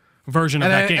emulated version of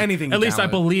that game. At least I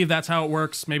believe that's how it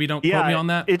works. Maybe don't quote me on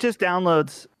that. It just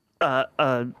downloads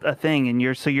a thing, and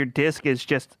your disc is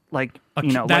just like like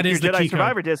your Jedi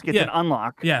Survivor disc gets an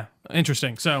unlock. Yeah,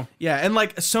 interesting. So and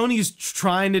like Sony's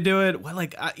trying to do it. Well,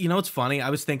 like it's funny. I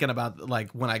was thinking about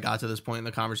like when I got to this point in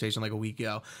the conversation like a week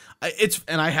ago.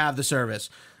 And I have the service.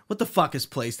 What the fuck is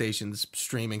PlayStation's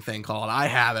streaming thing called? I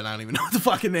have it. I don't even know what the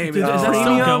fucking name is. Is that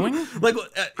still going? Like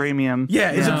premium?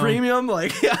 Yeah, is it premium?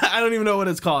 Like I don't even know what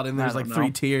it's called. And there's like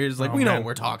 3 tiers. Like we know what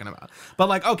we're talking about. But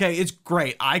like, okay, it's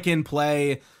great. I can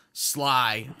play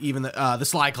Sly, even the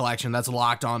Sly collection that's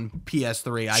locked on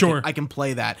PS3. Sure. I can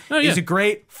play that. Oh, yeah. Is it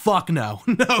great? Fuck no.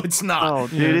 No, it's not. Oh,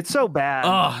 dude, it's so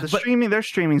bad. Their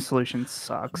streaming solution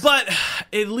sucks. But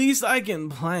at least I can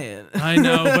play it. I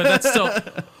know, but that's still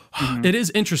it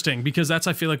is interesting because that's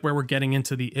I feel like where we're getting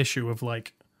into the issue of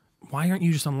like why aren't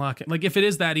you just unlocking? Like if it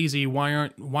is that easy, why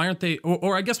aren't they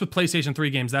or I guess with PlayStation 3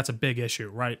 games that's a big issue,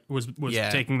 right? Was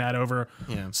taking that over.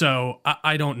 Yeah. So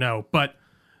I don't know, but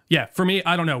yeah, for me,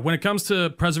 I don't know. When it comes to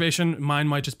preservation, mine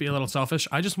might just be a little selfish.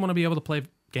 I just want to be able to play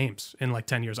games in like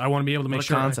 10 years. I want to be able to make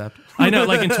sure. Concept. I know,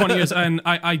 like in 20 years. And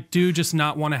I do just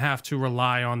not want to have to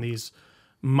rely on these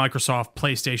Microsoft,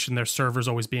 PlayStation, their servers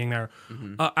always being there.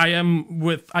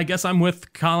 I guess I'm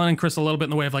with Colin and Chris a little bit in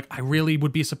the way of like, I really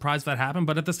would be surprised if that happened.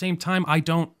 But at the same time, I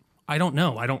don't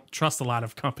know. I don't trust a lot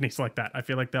of companies like that. I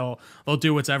feel like they'll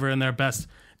do what's ever in their best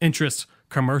interest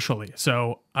commercially.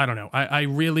 So I don't know. I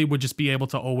really would just be able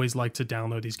to always like to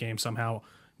download these games somehow,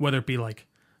 whether it be like,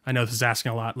 I know this is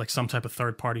asking a lot, like some type of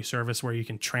third-party service where you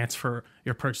can transfer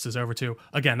your purchases over to.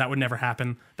 Again, that would never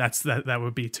happen. That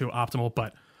would be too optimal,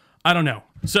 but I don't know.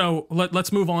 So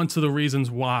let's move on to the reasons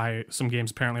why some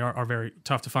games apparently are very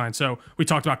tough to find. So we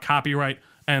talked about copyright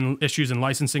and issues and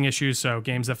licensing issues. So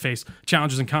games that face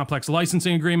challenges in complex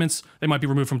licensing agreements, they might be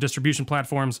removed from distribution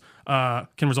platforms, can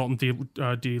result in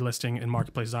delisting in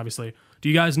marketplaces, obviously. Do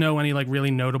you guys know any like really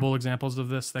notable examples of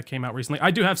this that came out recently? I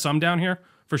do have some down here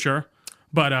for sure.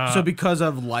 But so because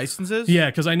of licenses? Yeah,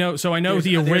 because I know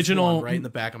the original one right in the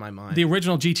back of my mind. The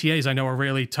original GTAs I know are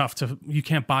really tough you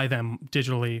can't buy them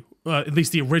digitally, at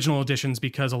least the original editions,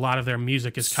 because a lot of their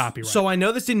music is copyrighted. So I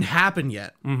know this didn't happen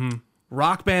yet. Mm-hmm.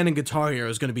 Rock Band and Guitar Hero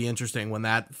is going to be interesting when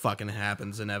that fucking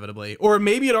happens inevitably, or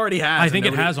maybe it already has. I think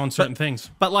it has on certain things.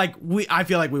 But like I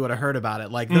feel like we would have heard about it.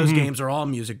 Like those games are all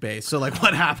music based. So like,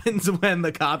 what happens when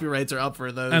the copyrights are up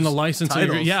for those and the licensing?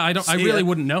 titles? Yeah, I really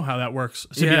wouldn't know how that works.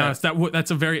 To be honest, that's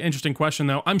a very interesting question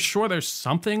though. I'm sure there's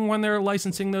something when they're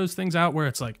licensing those things out where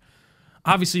it's like,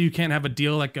 obviously you can't have a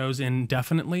deal that goes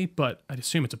indefinitely, but I'd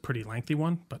assume it's a pretty lengthy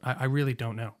one. But I really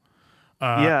don't know.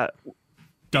 Yeah.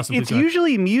 Dustin, it's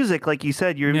usually music, like you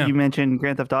said. You mentioned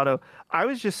Grand Theft Auto. I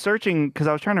was just searching because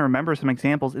I was trying to remember some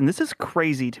examples, and this is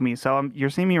crazy to me. So you're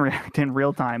seeing me react in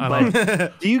real time.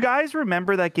 But do you guys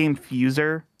remember that game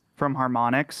Fuser from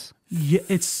Harmonix? Yeah,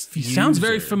 it sounds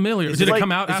very familiar. Did it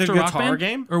come out after Rock Band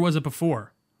game, or was it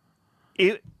before?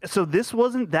 So this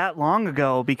wasn't that long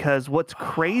ago, because what's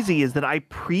crazy is that I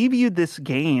previewed this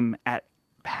game at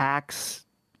PAX,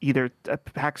 either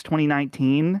PAX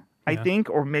 2019. I think,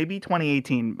 or maybe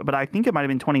 2018, but I think it might have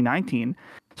been 2019.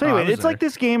 So anyway, it's like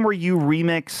this game where you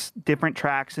remix different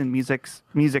tracks and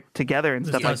music together and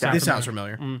stuff like that. This sounds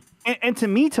familiar. And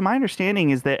to my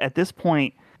understanding is that at this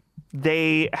point,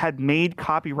 they had made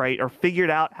copyright or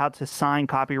figured out how to sign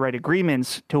copyright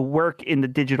agreements to work in the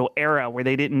digital era where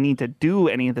they didn't need to do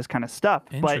any of this kind of stuff.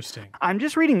 Interesting. But I'm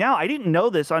just reading now. I didn't know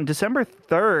this. On December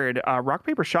 3rd, Rock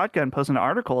Paper Shotgun posted an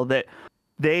article that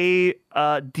they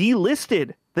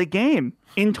delisted the game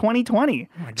in 2020.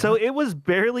 So it was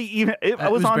barely even. It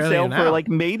was on sale for like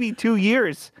maybe 2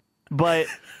 years. But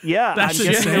yeah, That's I'm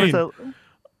guessing insane. it was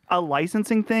a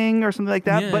licensing thing or something like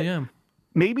that. But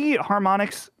maybe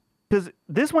Harmonix, because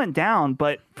this went down,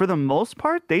 but for the most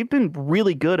part, they've been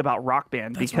really good about Rock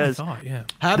Band. That's because what I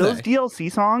thought, those DLC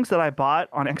songs that I bought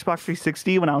on Xbox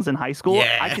 360 when I was in high school,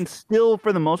 I can still,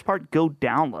 for the most part, go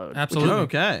download. Absolutely.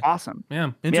 Okay. Awesome.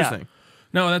 Yeah. Interesting. Yeah.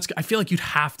 No, I feel like you'd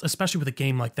have to, especially with a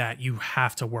game like that, you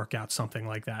have to work out something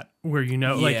like that where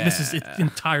like this is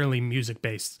entirely music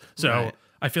based. So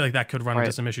I feel like that could run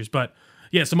into some issues. But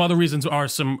yeah, some other reasons are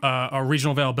our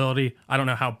regional availability. I don't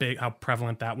know how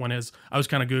prevalent that one is. I was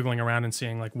kind of Googling around and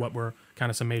seeing like what were kind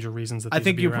of some major reasons that I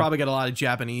think you around. probably get a lot of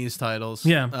Japanese titles.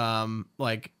 Yeah.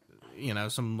 Like,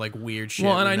 some like weird shit.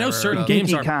 Well, and I know certain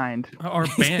games are banned.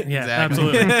 Yeah,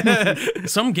 absolutely.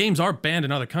 Some games are banned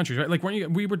in other countries, right? Like when you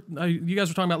guys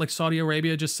were talking about like Saudi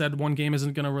Arabia just said one game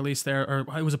isn't going to release there,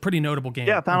 or it was a pretty notable game.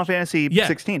 Yeah, Final Fantasy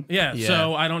 16. Yeah.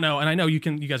 So I don't know, and I know you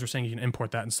guys were saying you can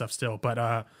import that and stuff still,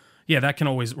 but yeah, that can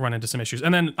always run into some issues.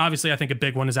 And then obviously, I think a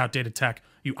big one is outdated tech.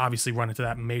 You obviously run into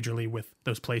that majorly with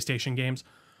those PlayStation games.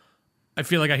 I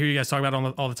feel like I hear you guys talk about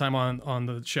it all the time on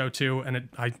the show too, and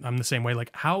I'm the same way. Like,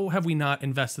 how have we not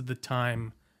invested the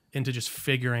time into just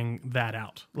figuring that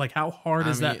out? Like, how hard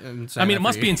is that? I mean, it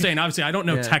must be insane. Obviously, I don't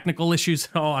know technical issues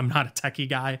at all. I'm not a techie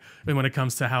guy when it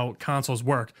comes to how consoles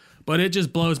work, but it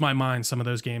just blows my mind some of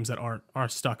those games that are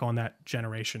stuck on that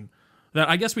generation. That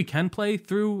I guess we can play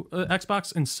through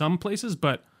Xbox in some places,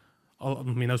 but I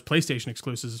mean, those PlayStation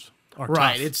exclusives.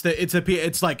 Right, tough.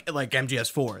 it's like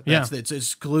MGS4. It's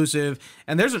exclusive,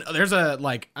 and there's a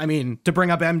like, I mean, to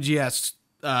bring up MGS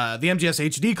the MGS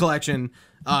HD collection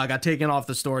got taken off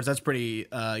the stores. That's pretty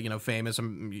famous,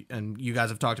 and you guys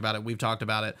have talked about it. We've talked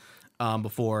about it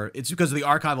before. It's because of the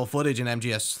archival footage in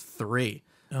MGS3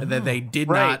 that they did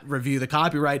not review the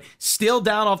copyright. Still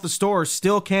down off the store.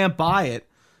 Still can't buy it.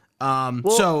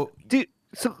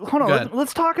 So hold on,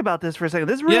 let's talk about this for a second.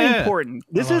 This is really important.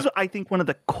 This is, I think, one of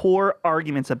the core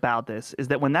arguments about this is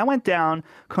that when that went down,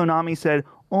 Konami said,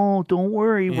 "Oh, don't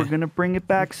worry, we're gonna bring it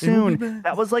back soon."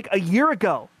 That was like a year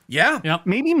ago. Yeah, Yep.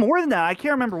 Maybe more than that. I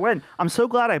can't remember when. I'm so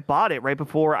glad I bought it right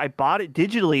before I bought it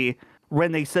digitally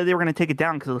when they said they were gonna take it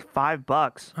down because it was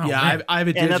 $5. Oh, yeah, man. I have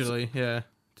it digitally.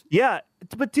 Yeah,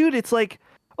 but dude, it's like,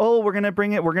 oh, we're gonna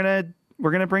bring it. We're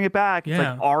gonna bring it back. It's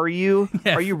Yeah. like, are you?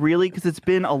 Yeah. Are you really? Because it's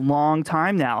been a long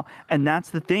time now, and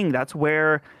that's the thing. That's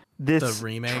where this The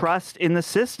remake. trust in the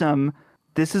system.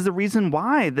 This is the reason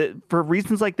why. That for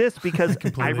reasons like this, because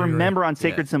I remember on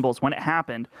Sacred Symbols when it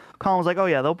happened, Colin was like, "Oh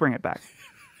yeah, they'll bring it back."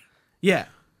 Yeah.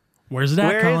 Where's that?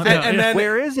 Where is Colin? it? Yeah. And then-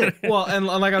 Where is it? Well, and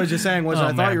like I was just saying, I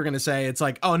thought man. you were going to say, it's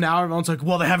like, oh, now everyone's like,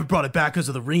 well, they haven't brought it back because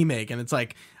of the remake. And it's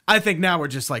like, I think now we're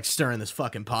just like stirring this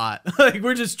fucking pot. Like,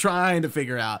 we're just trying to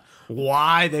figure out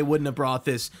why they wouldn't have brought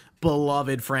this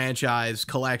beloved franchise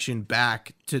collection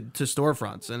back to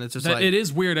storefronts. And it's just like, It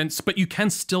is weird, but you can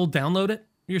still download it.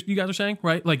 You guys are saying,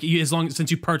 right? Like, since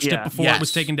you purchased it before it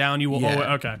was taken down, you will owe it.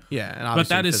 Okay. Yeah. And But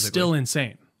obviously that is physically. still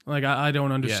insane. Like, I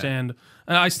don't understand.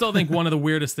 I still think one of the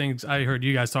weirdest things I heard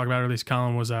you guys talk about, or at least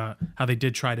Colin, was how they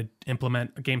did try to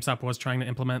implement, GameStop was trying to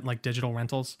implement like digital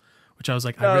rentals, which I was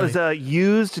like, It was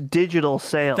used digital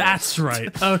sales. that's right.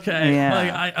 Okay. Yeah.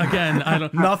 Like, I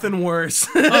don't. Nothing worse.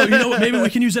 Oh, you know what? Maybe we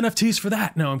can use NFTs for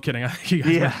that. No, I'm kidding. You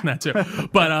guys mentioned that too.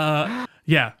 But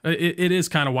yeah, it is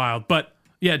kind of wild. But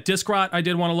yeah, disc rot, I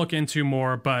did want to look into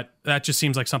more, but that just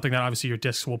seems like something that obviously your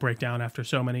discs will break down after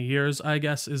so many years, I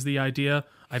guess, is the idea.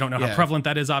 I don't know how prevalent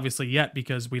that is obviously yet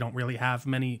because we don't really have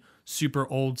many super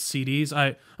old CDs.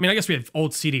 I mean, I guess we have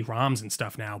old CD-ROMs and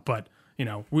stuff now, but you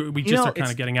know, we just are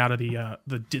kind of getting out of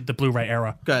the Blu-ray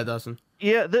era. Go ahead, Dustin.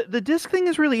 Yeah, the disc thing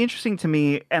is really interesting to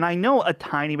me, and I know a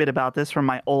tiny bit about this from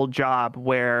my old job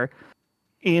where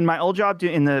in my old job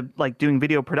doing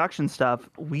video production stuff,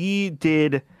 we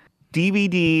did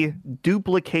DVD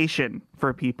duplication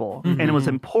for people. And it was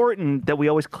important that we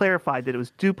always clarified that it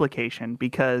was duplication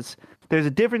because there's a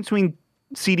difference between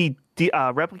CD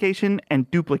replication and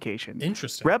duplication.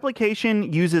 Interesting.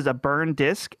 Replication uses a burn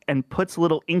disc and puts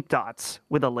little ink dots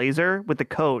with a laser with the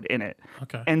code in it.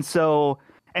 Okay.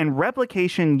 And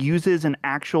replication uses an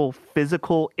actual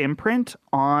physical imprint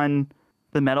on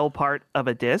the metal part of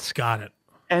a disc. Got it.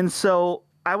 And so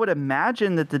I would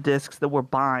imagine that the discs that we're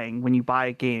buying when you buy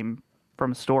a game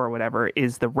from a store or whatever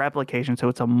is the replication. So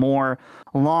it's a more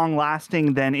long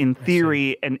lasting than in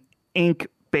theory an ink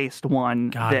based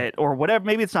one or whatever.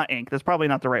 Maybe it's not ink. That's probably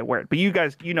not the right word, but you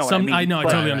guys, you know what I mean. I know. I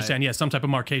totally understand. Yeah. Some type of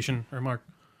marcation or mark.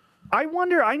 I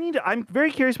wonder, I'm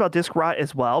very curious about disc rot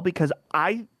as well because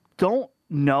I don't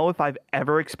know if I've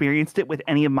ever experienced it with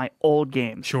any of my old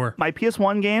games. Sure. My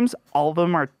PS1 games, all of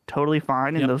them are totally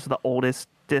fine, and those are the oldest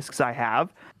discs I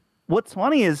have. What's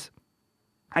funny is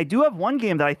I do have one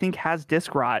game that I think has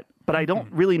disc rot, but I don't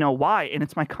really know why, and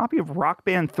it's my copy of Rock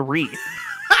Band 3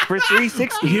 for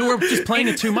 360. You were just playing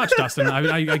it too much, Dustin.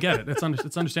 I get it. It's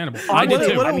understandable. I What did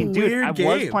a- too. what a I mean, dude, weird I was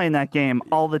game. playing that game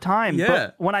all the time. Yeah.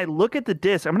 But when I look at the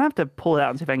disc, I'm going to have to pull it out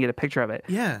and see if I can get a picture of it.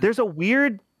 Yeah. There's a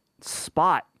weird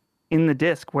spot in the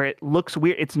disc where it looks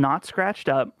weird. It's not scratched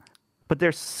up, but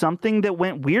there's something that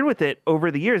went weird with it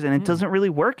over the years, and it doesn't really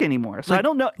work anymore. So I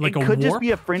don't know. like it a could just warp?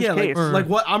 be a fringe Yeah, case. like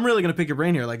what? I'm really gonna pick your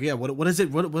brain here. Like, yeah, what is it?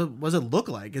 What does it look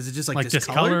like? Is it just like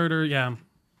discolored? or yeah.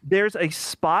 There's a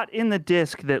spot in the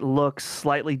disc that looks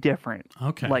slightly different.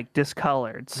 Okay. Like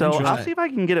discolored. So I'll Interesting. see if I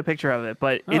can get a picture of it.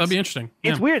 But Oh, that'd be interesting.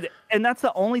 It's Yeah. weird, and that's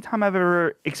the only time I've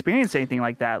ever experienced anything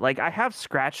like that. Like I have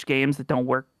scratched games that don't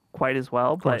work quite as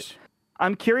well, but course.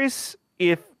 I'm curious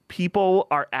if people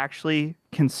are actually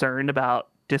concerned about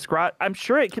disc rot. I'm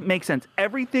sure it can make sense.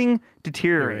 Everything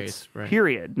deteriorates, Right.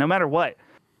 period, no matter what.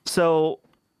 So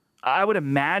I would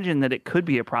imagine that it could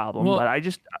be a problem, Well, but I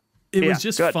just It Yeah, was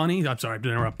just good. funny. I'm sorry to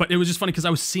interrupt, but it was just funny because I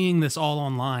was seeing this all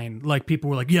online. Like people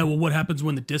were like, "Yeah, well, what happens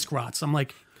when the disc rots?" I'm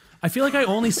like, I feel like I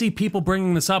only see people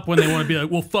bringing this up when they want to be like,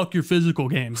 "Well, fuck your physical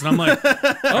games," and I'm like,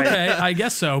 "Okay, I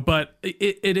guess so." But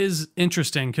it is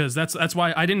interesting because that's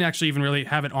why I didn't actually even really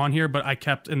have it on here, but I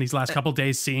kept in these last couple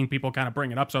days seeing people kind of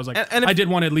bring it up. So I was like, And if- I did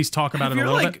want to at least talk about If it a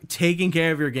you're little like bit. taking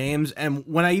care of your games, and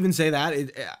when I even say that,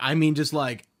 I mean just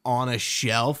like on a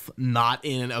shelf, not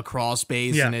in a crawl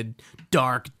space Yeah. in a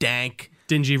dark, dank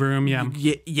dingy room. Yeah.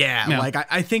 Yeah. Like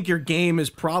I think your game is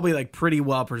probably like pretty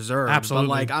well preserved. Absolutely.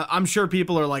 But like I'm sure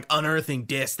people are like unearthing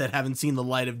discs that haven't seen the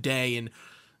light of day in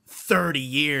 30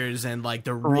 years and like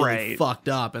they're really fucked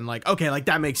up, and like, okay, like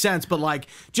that makes sense. But like,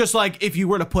 just like if you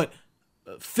were to put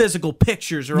physical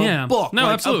pictures or a book, no,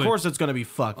 like, absolutely, of course it's going to be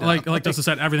fucked up. Like Dustin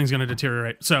said, everything's going to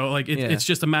deteriorate. So like it's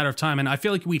just a matter of time. And I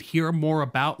feel like we'd hear more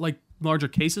about like larger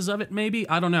cases of it. Maybe,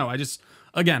 I don't know. I just,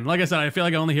 again, like I said, I feel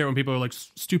like I only hear it when people are like,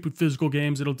 stupid physical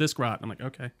games, it'll disc rot. I'm like,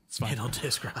 okay, it's fine. It'll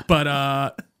disc rot.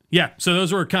 But yeah, so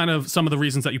those were kind of some of the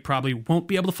reasons that you probably won't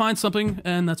be able to find something,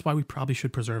 and that's why we probably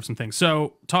should preserve some things.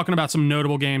 So talking about some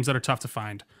notable games that are tough to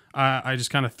find, I just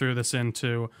kind of threw this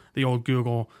into the old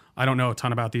Google. I don't know a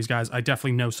ton about these guys. I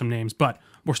definitely know some names, but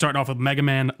we're starting off with Mega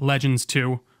Man Legends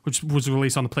 2, which was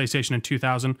released on the PlayStation in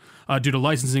 2000. Due to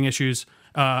licensing issues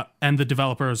and the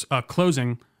developers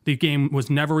closing, the game was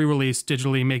never re-released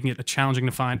digitally, making it challenging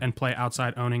to find and play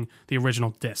outside owning the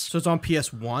original disc. So it's on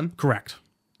PS1? Correct.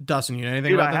 Dustin, you know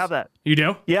anything about this? I have that. You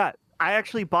do? Yeah. I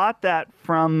actually bought that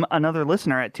from another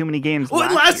listener at Too Many Games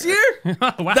last year?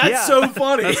 Wow. That's so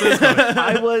funny.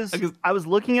 I was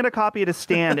looking at a copy at a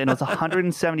stand and it was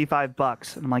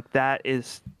 $175, and I'm like, that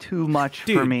is too much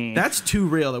for me. That's too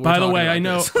real. That we're By the talking way, about I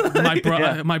know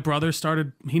this. my brother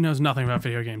started. He knows nothing about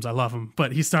video games. I love him,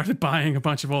 but he started buying a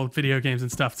bunch of old video games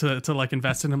and stuff to like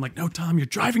invest in. I'm like, no, Tom, you're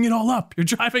driving it all up. You're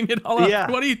driving it all up.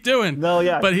 Yeah. What are you doing? No,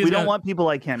 yeah. But we don't want people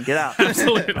like him. Get out.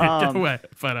 Absolutely, get away.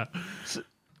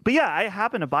 But yeah, I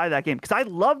happened to buy that game because I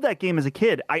loved that game as a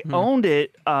kid. I owned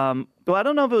it. Well, I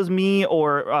don't know if it was me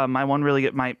or my one really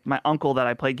good, my uncle that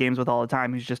I played games with all the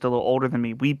time, who's just a little older than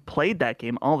me. We played that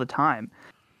game all the time.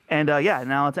 And yeah,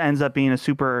 now it ends up being a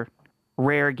super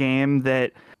rare game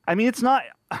that, I mean, it's not...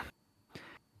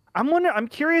 I'm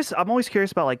curious. I'm always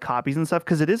curious about like copies and stuff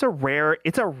because it's a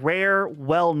rare,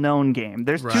 well-known game.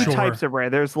 There's two types of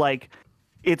rare. There's like...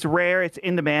 It's rare, it's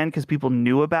in demand because people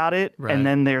knew about it. Right. And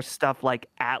then there's stuff like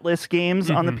Atlas games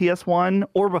on the PS1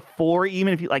 or before,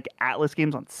 even if you like Atlas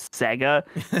games on Sega.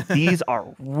 These are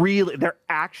they're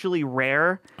actually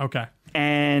rare. Okay.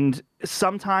 And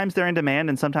sometimes they're in demand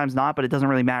and sometimes not, but it doesn't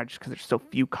really matter just because there's so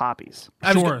few copies.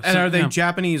 Sure. And are they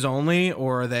Japanese only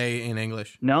or are they in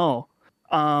English? No.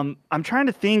 I'm trying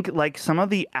to think like some of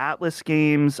the Atlas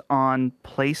games on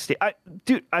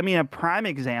PlayStation. I mean, a prime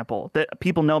example that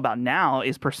people know about now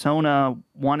is Persona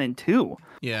 1 and 2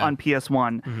 on PS1.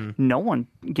 Mm-hmm. No one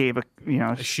gave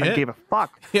gave a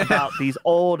fuck about these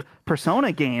old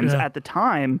Persona games at the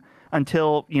time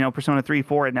until, Persona 3,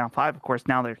 4, and now 5, of course.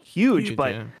 Now they're huge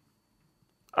but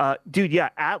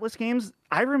Atlas games.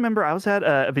 I remember I was at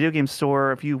a video game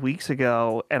store a few weeks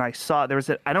ago and I saw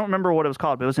I don't remember what it was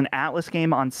called, but it was an Atlas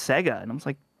game on Sega, and it was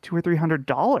like $200 or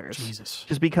 $300. Jesus.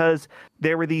 Just because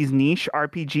there were these niche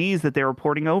RPGs that they were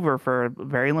porting over for a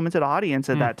very limited audience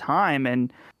at that time.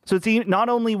 And so it's not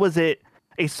only was it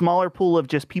a smaller pool of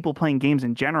just people playing games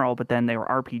in general, but then they were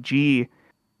RPG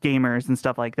gamers and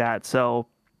stuff like that. So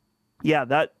yeah,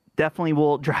 that definitely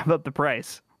will drive up the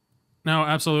price. No,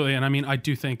 absolutely. And I mean, I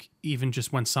do think even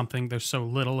just when there's so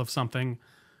little of something,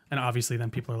 and obviously then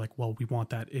people are like, well, we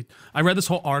want that. I read this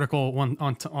whole article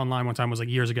online one time, it was like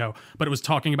years ago, but it was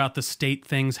talking about the state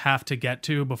things have to get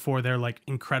to before they're like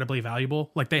incredibly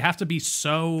valuable. Like they have to be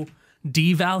so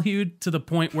devalued to the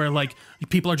point where like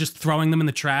people are just throwing them in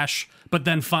the trash, but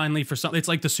then finally for something, it's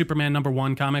like the Superman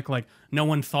 #1 comic, like no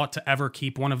one thought to ever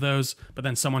keep one of those, but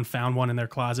then someone found one in their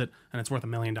closet and it's worth $1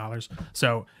 million.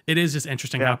 So it is just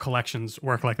interesting how collections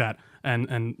work like that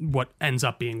and what ends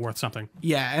up being worth something.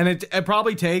 Yeah, and it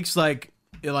probably takes like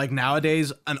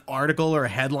nowadays an article or a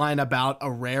headline about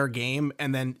a rare game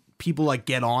and then people like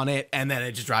get on it and then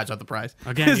it just drives up the price.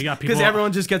 Again, you got people because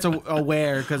everyone just gets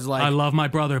aware because like I love my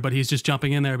brother, but he's just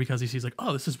jumping in there because he sees like,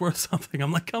 oh, this is worth something.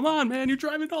 I'm like, come on, man, you're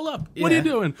driving it all up. What are you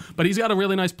doing? But he's got a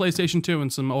really nice PlayStation 2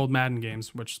 and some old Madden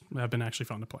games, which have been actually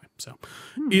fun to play. So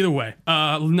either way,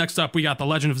 next up we got The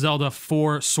Legend of Zelda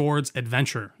 4 Swords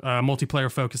Adventure, a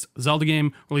multiplayer-focused Zelda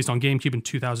game released on GameCube in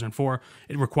 2004.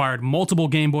 It required multiple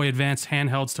Game Boy Advance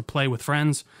handhelds to play with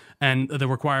friends, and the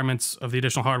requirements of the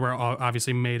additional hardware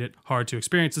obviously made it hard to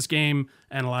experience this game,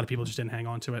 and a lot of people just didn't hang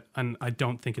on to it. And I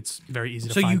don't think it's very easy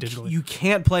to find digitally. You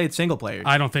can't play it single player.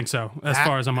 I don't think so, as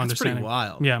far as I'm that's understanding. Pretty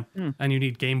wild. Yeah, and you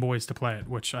need Game Boys to play it,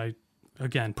 which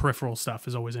again, peripheral stuff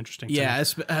is always interesting. Yeah,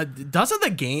 doesn't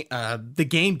the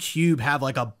GameCube have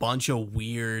like a bunch of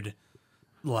weird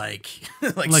like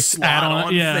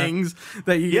slot-on things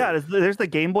that you there's the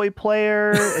Game Boy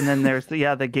player and then there's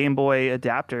the Game Boy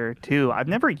adapter too. I've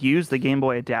never used the Game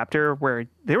Boy adapter where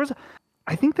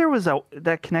I think there was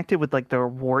that connected with like the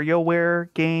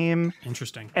WarioWare game.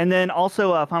 Interesting. And then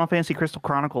also Final Fantasy Crystal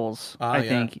Chronicles, I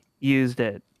think, used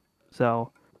it.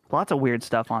 So lots of weird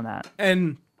stuff on that.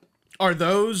 And are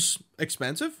those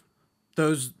expensive?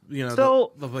 Those,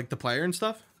 So, like the player and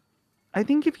stuff? I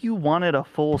think if you wanted a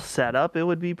full setup, it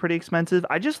would be pretty expensive.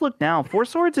 I just looked now. Four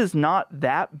Swords is not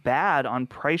that bad on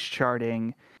price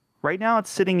charting. Right now it's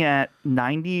sitting at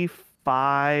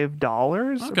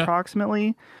 $95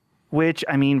 approximately, which,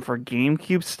 I mean, for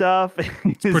GameCube stuff,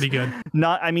 it's pretty good.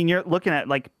 You're looking at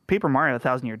like Paper Mario: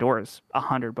 1,000 Year Door is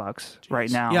 $100 right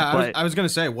now. Yeah, but, I was gonna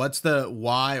say,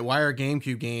 why are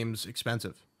GameCube games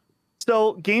expensive?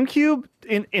 So GameCube,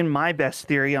 in my best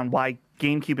theory on why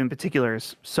GameCube in particular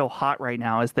is so hot right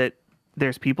now, is that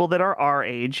there's people that are our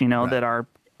age, that are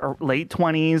late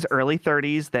 20s, early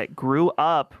 30s that grew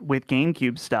up with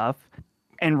GameCube stuff.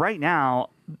 And right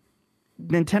now,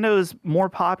 Nintendo is more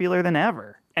popular than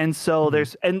ever. And so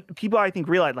and people I think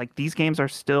realize like these games are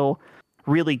still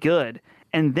really good.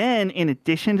 And then in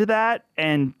addition to that,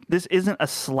 and this isn't a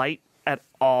slight at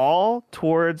all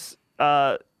towards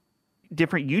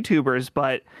different YouTubers,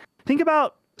 but think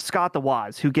about Scott the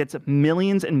Woz, who gets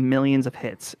millions and millions of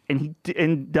hits, and he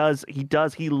loves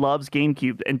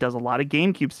GameCube and does a lot of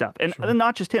GameCube stuff, and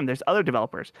not just him. There's other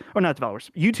YouTubers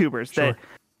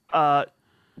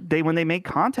that when they make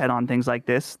content on things like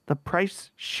this, the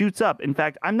price shoots up. In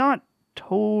fact, I'm not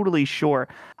totally sure.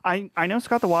 I know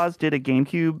Scott the Woz did a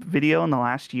GameCube video in the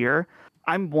last year.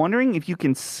 I'm wondering if you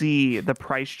can see the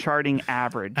price charting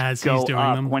average as go he's doing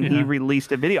up them when he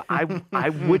released a video. I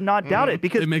would not doubt it,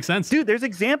 because it makes sense. Dude, there's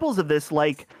examples of this,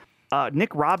 like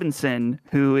Nick Robinson,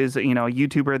 who is a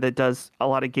YouTuber that does a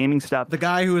lot of gaming stuff. The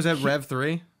guy who was at Rev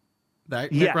 3?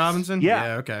 That Nick Robinson?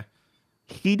 Yeah, okay.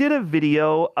 He did a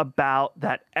video about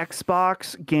that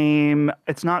Xbox game.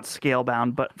 It's not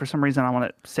Scalebound, but for some reason I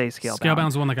want to say Scalebound.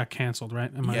 Scalebound's the one that got canceled,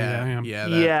 right?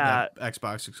 That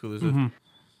Xbox exclusive. Mm-hmm.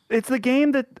 It's the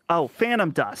game that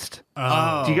Phantom Dust.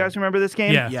 Oh. Do you guys remember this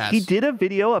game? Yeah. Yes. He did a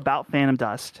video about Phantom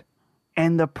Dust,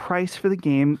 and the price for the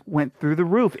game went through the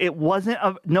roof. It wasn't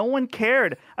no one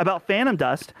cared about Phantom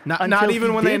Dust. Not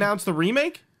even when they announced the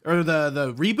remake or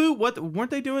the reboot. What,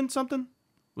 weren't they doing something?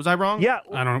 Was I wrong? Yeah,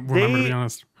 I don't remember, to be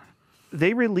honest.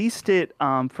 They released it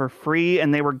for free,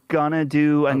 and they were gonna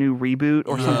do a new reboot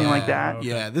or something like that. Okay.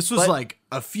 Yeah, this was like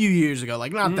a few years ago,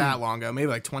 like not that long ago, maybe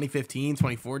like 2015,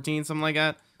 2014, something like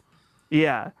that.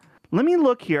 Yeah. Let me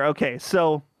look here. Okay,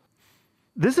 so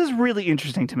this is really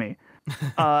interesting to me.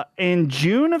 In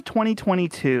June of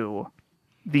 2022,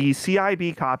 the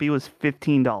CIB copy was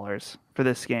 $15 for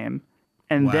this game.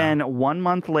 And then 1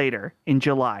 month later, in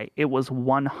July, it was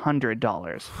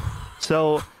 $100.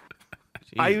 So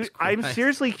I'm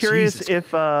seriously curious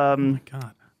if oh my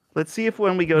God. Let's see if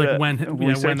when we go to when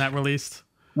that released.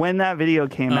 When that video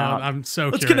came out. I'm so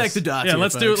Let's curious. connect the dots. Yeah, here,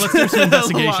 let's folks. do some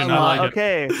investigation. I like it.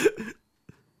 Okay.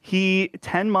 He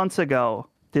 10 months ago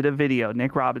did a video,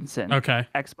 Nick Robinson. Okay.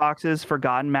 Xbox's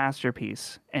Forgotten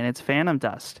Masterpiece, and it's Phantom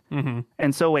Dust. Mm-hmm.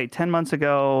 And so 10 months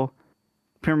ago,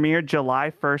 premiered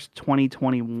July 1st,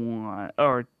 2021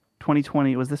 or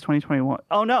 2020. Was this 2021?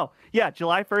 Oh no. Yeah,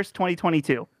 July 1st,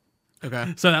 2022.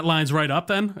 Okay. So that lines right up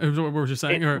then? Is what we're just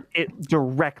saying? It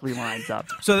directly lines up.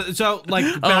 So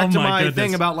like back to my goodness.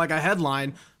 thing about like a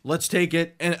headline, let's take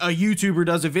it and a YouTuber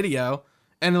does a video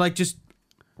and like just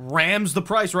rams the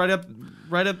price right up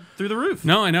through the roof.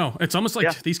 No, I know. It's almost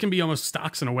like these can be almost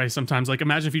stocks in a way sometimes. Like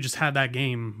imagine if you just had that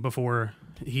game before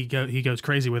he goes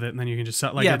crazy with it, and then you can just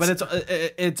sell. Like, but it's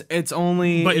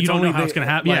only. But you don't only know how it's gonna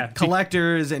happen. Like,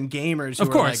 collectors and gamers who of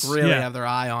course, are like really have their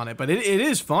eye on it. But it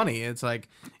is funny. It's like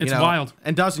it's wild.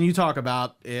 And Dustin, you talk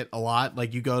about it a lot.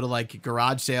 Like you go to like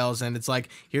garage sales, and it's like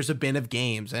here's a bin of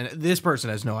games, and this person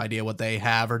has no idea what they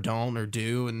have or don't or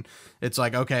do, and it's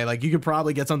like okay, like you could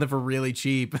probably get something for really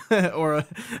cheap, or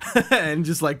and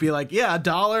just like be like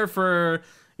 $1 for.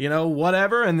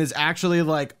 Whatever, and there's actually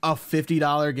like a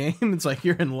 $50 game. It's like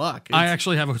you're in luck. I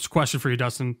actually have a question for you,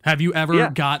 Dustin. Have you ever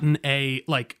gotten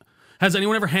has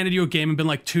anyone ever handed you a game and been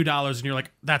like $2 and you're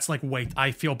like, that's like, wait, I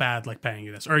feel bad like paying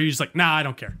you this? Or are you just like, nah, I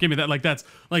don't care. Give me that. Like that's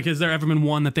like, has there ever been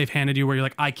one that they've handed you where you're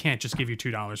like, I can't just give you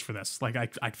 $2 for this? Like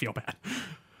I'd feel bad.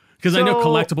 Because I know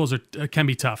collectibles can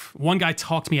be tough. One guy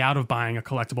talked me out of buying a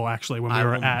collectible actually when we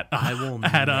were at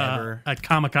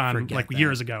Comic-Con like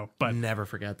years ago. But never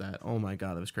forget that. Oh my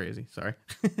God, that was crazy. Sorry.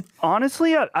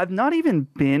 Honestly, I've not even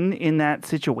been in that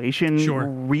situation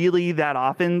really that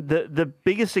often. The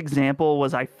biggest example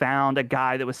was I found a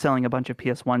guy that was selling a bunch of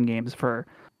PS1 games for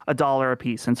 $1 a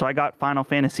piece, and so I got Final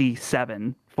Fantasy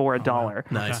VII for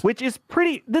 $1. Nice. Which is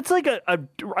pretty. That's like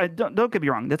don't get me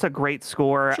wrong. That's a great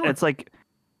score. It's like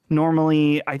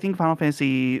normally, I think Final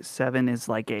Fantasy VII is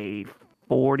like a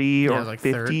 $40 or like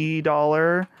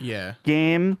 $50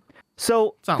 game.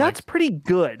 So that's pretty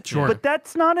good. Sure. But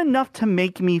that's not enough to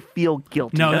make me feel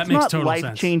guilty. No, that's that makes not total sense.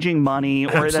 life-changing money, or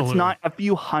Absolutely. that's not a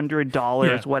few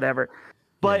 $100s, whatever.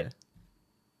 But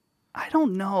I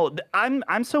don't know.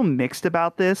 I'm so mixed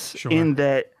about this in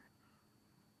that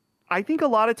I think a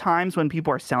lot of times when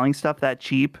people are selling stuff that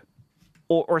cheap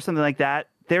or something like that,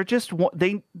 they're just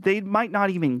they might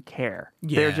not even care.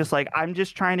 They're just like, I'm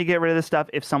just trying to get rid of this stuff.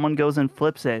 If someone goes and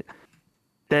flips it,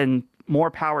 then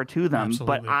more power to them.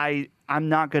 Absolutely. But I'm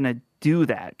not going to do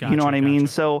that. You know what I mean?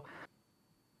 So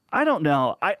I don't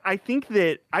know. I think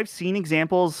that I've seen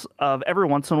examples of every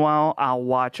once in a while, I'll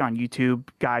watch on YouTube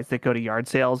guys that go to yard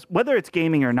sales, whether it's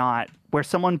gaming or not, where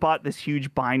someone bought this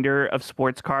huge binder of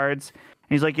sports cards.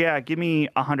 And he's like, yeah, give me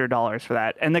 $100 for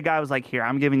that. And the guy was like, here,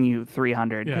 I'm giving you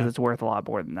 $300 because it's worth a lot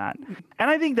more than that. And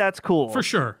I think that's cool. For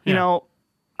sure. You know,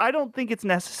 I don't think it's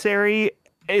necessary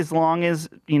as long as,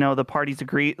 the parties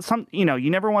agree. You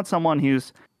never want someone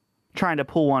who's trying to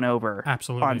pull one over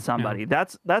on somebody. Yeah.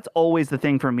 That's always the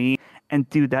thing for me. And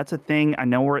dude, that's a thing. I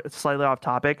know we're slightly off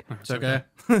topic. It's okay.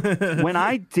 when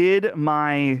I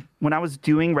was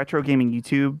doing retro gaming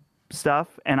YouTube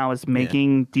stuff and I was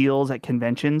making deals at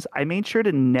conventions, I made sure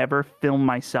to never film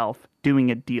myself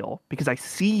doing a deal, because I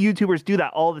see YouTubers do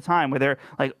that all the time where they're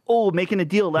like, oh, making a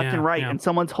deal left and right, and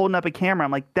someone's holding up a camera.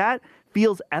 I'm like, that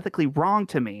feels ethically wrong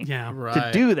to me to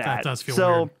do that. That does feel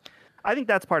weird. I think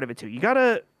that's part of it too. You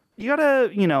gotta,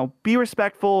 be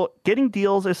respectful. Getting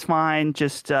deals is fine.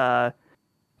 Just don't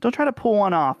try to pull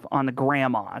one off on the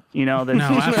grandma. That's No,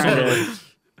 absolutely.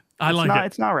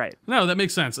 It's not right. No, that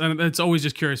makes sense. And it's always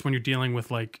just curious when you're dealing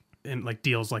with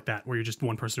deals like that, where you're just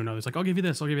one person or another. It's like, I'll give you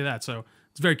this, I'll give you that. So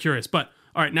it's very curious. But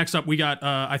all right, next up we got,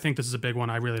 I think this is a big one.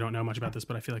 I really don't know much about this,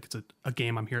 but I feel like it's a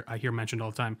game I hear mentioned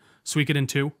all the time. Suikoden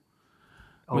 2.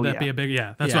 Would that be a big?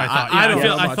 Yeah, that's what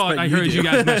I thought. I heard you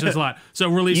guys mention this a lot. So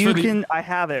released I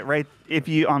have it right. If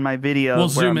you on my video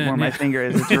where my finger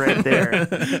is, it's right there.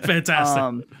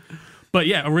 Fantastic. But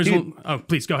yeah, original. Dude,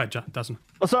 please go ahead, Dustin.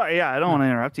 Oh, sorry. Yeah, I don't want to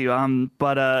interrupt you.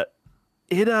 But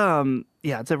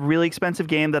it's a really expensive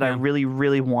game that I really,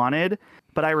 really wanted,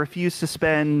 but I refused to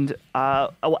spend.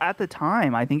 At the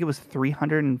time, I think it was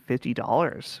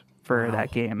 $350 for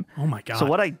that game. Oh my god! So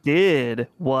what I did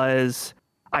was,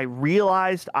 I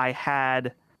realized I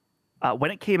had,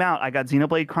 when it came out, I got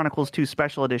Xenoblade Chronicles 2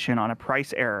 Special Edition on a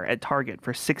price error at Target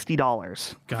for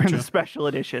 $60 for the Special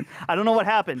Edition. I don't know what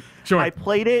happened. Sure. I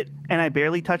played it, and I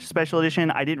barely touched Special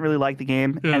Edition. I didn't really like the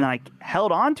game, and I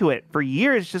held on to it for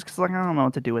years just because I don't know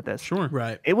what to do with this. Sure.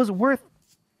 Right. It was worth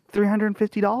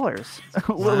 $350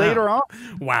 later on.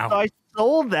 Wow. So I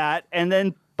sold that and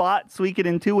then bought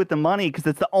Suikoden 2 with the money because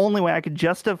it's the only way I could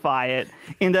justify it,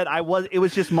 in that it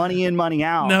was just money in, money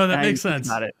out. No, that makes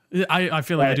sense. I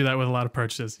feel like I do that with a lot of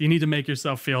purchases. You need to make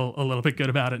yourself feel a little bit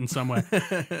good about it in some way.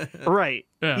 Right.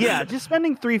 Yeah, just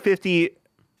spending $350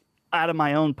 out of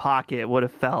my own pocket would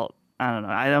have felt, I don't know.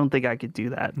 I don't think I could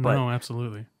do that. But no,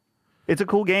 absolutely. It's a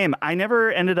cool game. I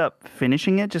never ended up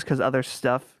finishing it just because other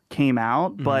stuff came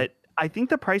out, but I think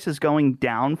the price is going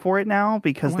down for it now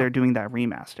because they're doing that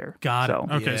remaster. Got it.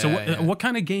 Okay, so what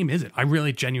kind of game is it? I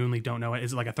really genuinely don't know it.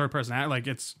 Is it like a third person act? Like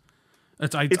it's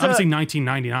obviously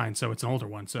 1999, so it's an older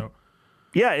one. So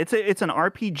yeah, it's an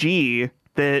RPG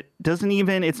that doesn't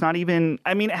even. It's not even.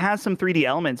 I mean, it has some 3D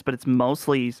elements, but it's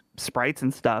mostly sprites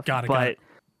and stuff. Got it. But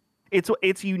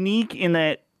it's unique in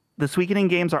that the Suikoden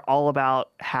games are all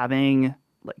about having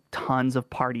like tons of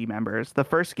party members. The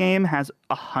first game has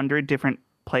 100 different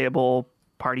playable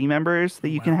party members that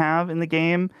you can have in the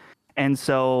game, and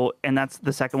that's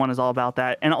the second one is all about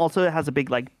that, and also it has a big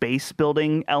like base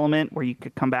building element where you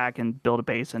could come back and build a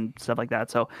base and stuff like that.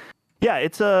 So yeah,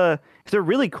 it's a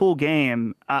really cool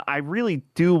game. I really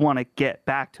do want to get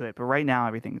back to it, but right now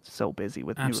everything's so busy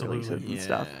with new releases and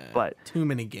stuff. But too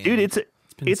many games, dude.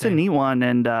 It's a neat one,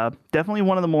 and definitely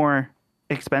one of the more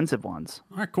expensive ones.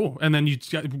 All right, cool. And then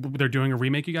they're doing a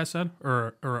remake, you guys said,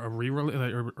 or a re-release,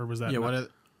 or was that? Yeah,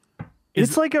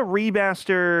 it's like a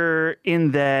remaster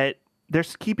in that they're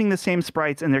keeping the same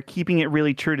sprites and they're keeping it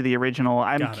really true to the original.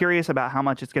 I'm curious about how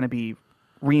much it's going to be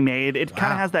remade. It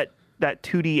kind of has that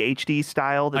 2D HD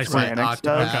style that Square Enix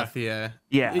does. Okay.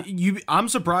 Yeah. I'm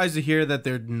surprised to hear that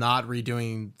they're not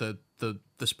redoing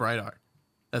the sprite art.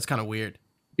 That's kind of weird.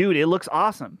 Dude, it looks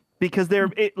awesome because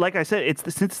like I said,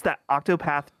 since it's that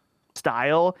Octopath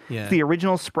style. Yeah. The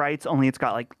original sprites, only it's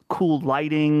got like cool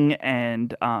lighting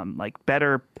and like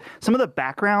better. Some of the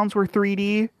backgrounds were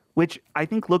 3D, which I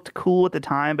think looked cool at the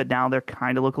time, but now they're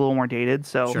kind of look a little more dated.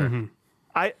 So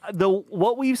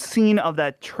What we've seen of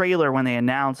that trailer when they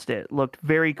announced it looked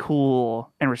very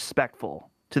cool and respectful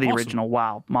to the original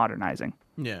WoW modernizing.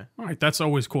 Yeah. All right, that's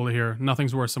always cool to hear.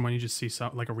 Nothing's worse than when you just see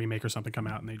like a remake or something come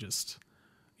out and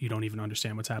you don't even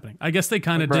understand what's happening. I guess they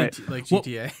kind of did. Like GTA.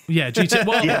 Well, yeah, GTA.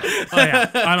 Well, Yeah. Oh,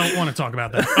 yeah. I don't want to talk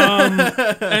about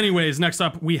that. Anyways, next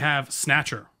up we have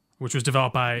Snatcher, which was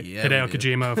developed by Hideo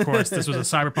Kojima, of course. This was a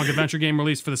cyberpunk adventure game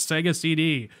released for the Sega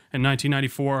CD in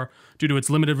 1994. Due to its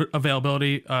limited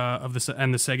availability and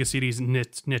the Sega CD's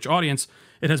niche audience,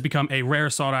 it has become a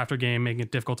rare sought-after game, making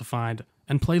it difficult to find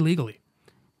and play legally.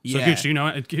 So Gooch, you know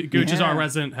it. Gooch is our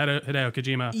resident Hideo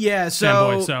Kojima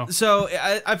fanboy. So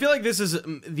I feel like this is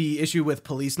the issue with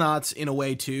Police Knots in a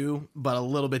way too, but a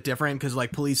little bit different because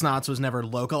like Police Knots was never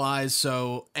localized,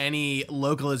 so any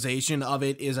localization of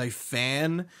it is a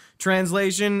fan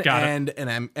translation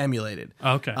and emulated.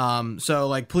 Okay. So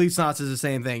like Police Knots is the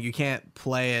same thing. You can't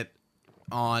play it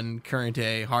on current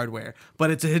day hardware,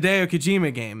 but it's a Hideo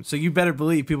Kojima game, so you better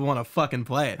believe people want to fucking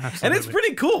play it. Absolutely. And it's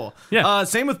pretty cool. Yeah.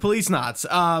 Same with Police Knots.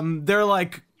 They're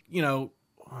like, what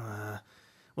are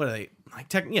they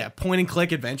like? Point and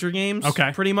click adventure games.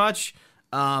 Okay. Pretty much.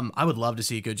 I would love to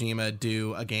see Kojima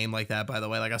do a game like that. By the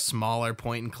way, like a smaller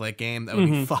point and click game that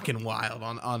would be fucking wild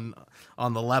on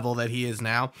the level that he is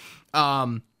now.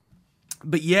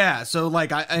 But yeah, so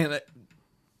like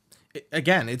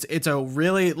again, it's a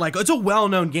really like it's a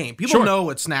well-known game. People know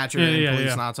what Snatcher and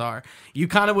Police Knots are. You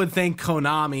kind of would think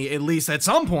Konami, at least at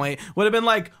some point, would have been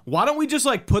like, why don't we just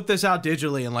like put this out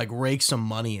digitally and like rake some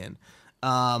money in?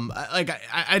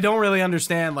 I don't really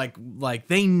understand. Like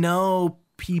they know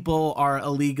people are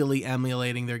illegally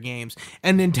emulating their games,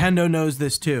 and Nintendo knows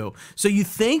this too. So you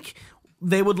think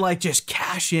they would like just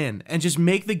cash in and just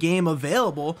make the game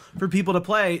available for people to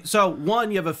play. So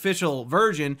one, you have official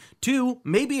version. Two,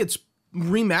 maybe it's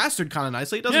remastered kind of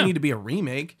nicely. It doesn't need to be a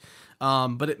remake,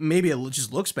 but maybe it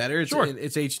just looks better. It's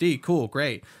HD. Cool,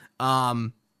 great.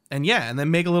 And then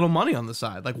make a little money on the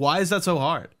side. Like, why is that so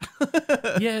hard?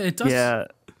 Yeah, it does. Yeah.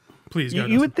 Please go.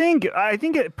 You would think. I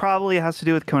think it probably has to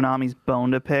do with Konami's bone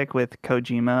to pick with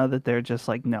Kojima, that they're just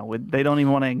like, no, they don't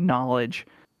even want to acknowledge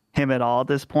him at all at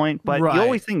this point. But you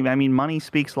always think, I mean, money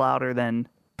speaks louder than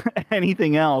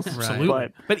anything else.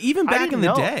 Absolutely. But even back in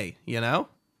the day,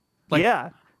 like,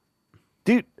 yeah,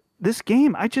 dude, this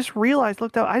game, I just realized,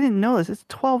 looked out, I didn't know this. It's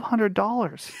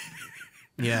 $1,200.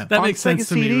 Yeah, that makes sense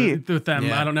to me with them.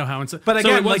 Yeah. I don't know how. But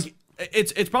again, like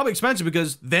it's probably expensive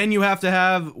because then you have to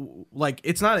have like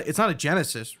it's not a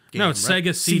Genesis game. No, it's right?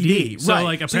 Sega CD. So right.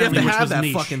 like so you apparently have to have that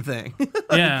niche. fucking thing.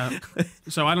 Yeah.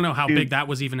 So I don't know how big that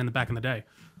was even in the back in the day.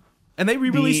 And they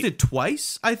re-released it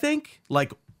twice, I think,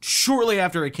 like shortly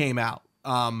after it came out.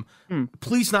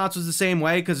 Police Knots was the same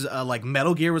way because like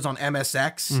Metal Gear was on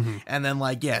MSX, and then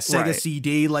like Sega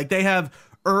CD. Like they have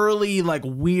early like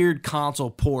weird console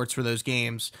ports for those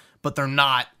games, but they're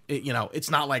not.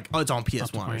 It's not like it's on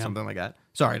PS1 or something like that.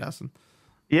 Sorry, Dustin.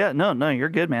 Yeah, no, you're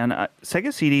good, man.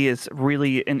 Sega CD is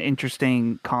really an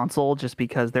interesting console just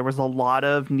because there was a lot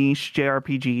of niche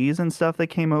JRPGs and stuff that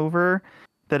came over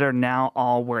that are now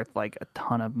all worth like a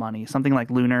ton of money. Something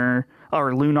like Lunar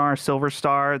Silver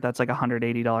Star, that's like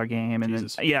 $180 game, and then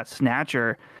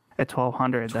Snatcher at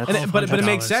 $1,200. But it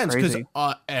makes sense because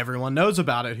everyone knows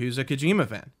about it who's a Kojima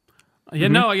fan. Yeah,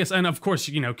 no, I guess, and of course,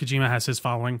 Kojima has his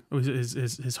following,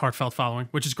 his heartfelt following,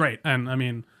 which is great. And I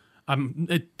mean,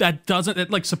 it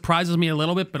like surprises me a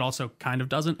little bit, but also kind of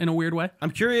doesn't in a weird way.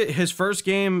 I'm curious. His first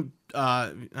game,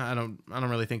 I don't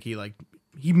really think he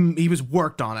was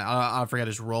worked on it. I forget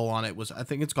his role on it was. I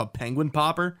think it's called Penguin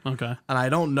Popper. Okay. And I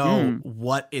don't know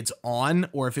what it's on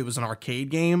or if it was an arcade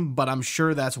game, but I'm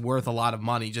sure that's worth a lot of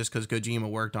money just because Kojima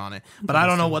worked on it. But I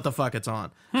don't know what the fuck it's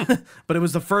on. But it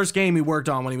was the first game he worked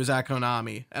on when he was at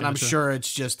Konami, and I'm sure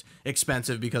it's just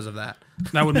expensive because of that.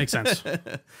 That would make sense.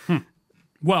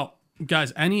 Well,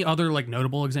 guys, any other like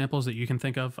notable examples that you can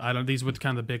think of? These were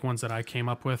kind of the big ones that I came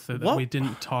up with that we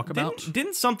didn't talk about.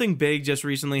 Didn't something big just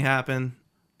recently happen?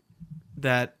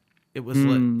 That it was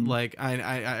like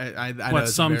I know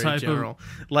it's some very type general.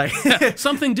 Like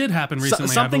something did happen recently.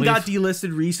 Something got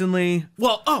delisted recently.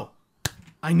 Well,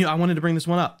 I wanted to bring this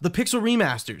one up. The Pixel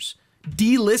remasters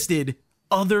delisted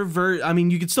other I mean,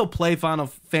 you could still play Final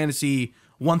Fantasy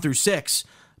 1 through 6,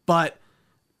 but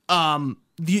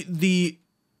the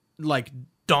like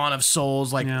Dawn of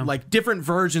Souls, like different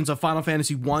versions of Final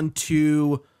Fantasy 1,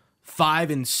 2, 5,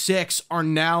 and 6 are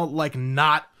now like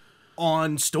not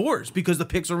on stores because the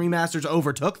Pixel remasters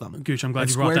overtook them. Gooch, I'm glad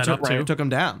you brought that up too. Took them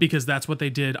down because that's what they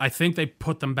did. I think they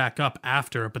put them back up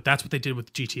after, but that's what they did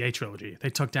with GTA Trilogy. They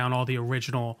took down all the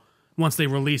original once they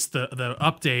released the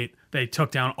update, they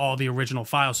took down all the original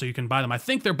files so you can buy them. I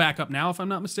think they're back up now, if I'm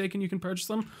not mistaken. You can purchase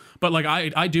them. But like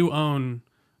I do own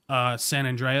San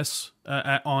Andreas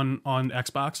on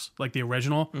Xbox, like the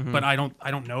original, but I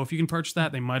don't know if you can purchase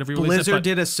that. They might have released Blizzard it,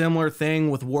 did a similar thing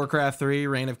with Warcraft 3,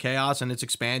 Reign of Chaos, and its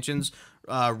expansions.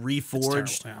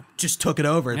 Reforged terrible, just took it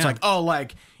over. It's like, oh,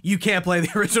 like you can't play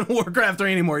the original Warcraft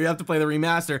 3 anymore. You have to play the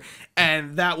remaster,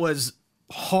 and that was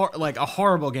like a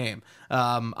horrible game.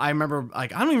 I remember,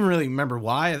 like, I don't even really remember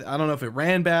why. I don't know if it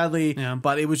ran badly,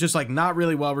 but it was just like not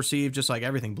really well received, just like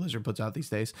everything Blizzard puts out these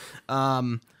days.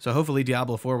 So hopefully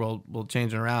Diablo 4 will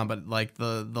change it around. But like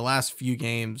the last few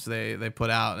games they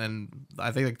put out, and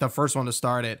I think like the first one to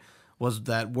start it was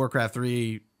that Warcraft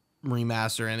 3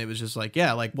 remaster, and it was just like,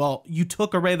 yeah, like, well, you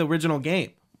took away the original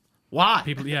game. Why?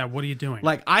 People, what are you doing?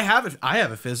 Like, I have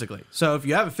it physically. So if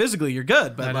you have it physically, you're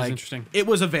good. But that like, is interesting. It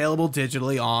was available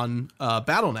digitally on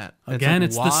Battle.net. Again,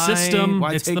 it's the system.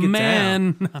 It's the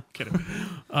man. Down? No, I'm kidding.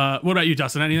 What about you,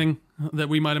 Dustin? Anything that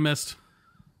we might have missed?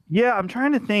 Yeah, I'm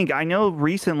trying to think. I know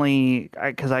recently,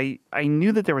 because I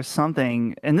knew that there was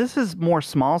something, and this is more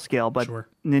small scale, but Sure.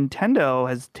 Nintendo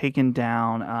has taken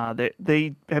down,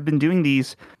 they have been doing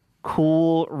these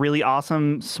cool, really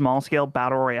awesome small scale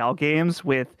battle royale games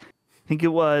with, I think it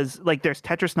was, like, there's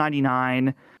Tetris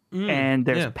 99 and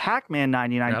there's Pac-Man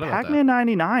 99. Pac-Man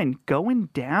 99 going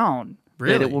down.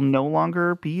 Really? That it will no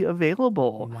longer be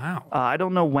available. Wow. I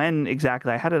don't know when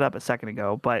exactly. I had it up a second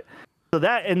ago, but so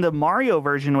that and the Mario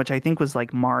version, which I think was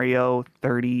like Mario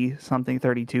 30 something,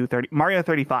 32, 30, Mario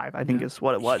 35, I think is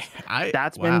what it was.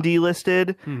 That's been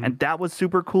delisted, and that was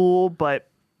super cool. But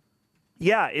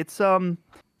yeah, it's one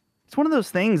of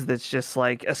those things that's just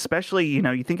like, especially,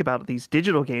 you think about these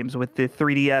digital games with the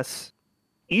 3DS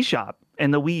eShop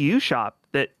and the Wii U shop,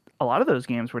 that a lot of those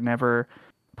games were never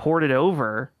ported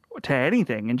over to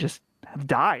anything and just have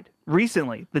died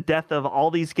recently. The death of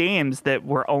all these games that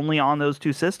were only on those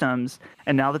two systems,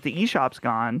 and now that the eShop's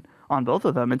gone on both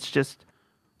of them, it's just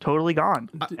totally gone.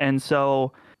 And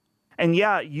so, and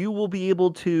yeah, you will be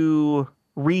able to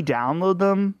re-download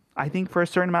them, I think, for a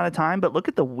certain amount of time. But look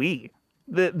at the Wii.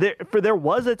 There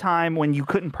was a time when you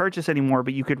couldn't purchase anymore,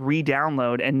 but you could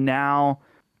re-download, and now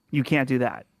you can't do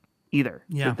that either.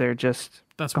 Yeah, they're just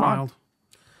that's gone. wild.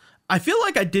 I feel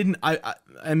like I didn't. I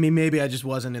mean, maybe I just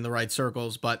wasn't in the right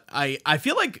circles, but I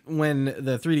feel like when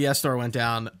the 3DS store went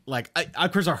down, like I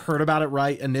of course I heard about it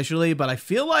right initially, but I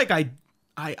feel like I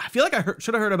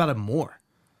should have heard about it more.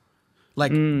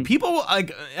 Like people,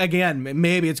 like, again,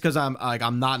 maybe it's because I'm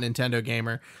not a Nintendo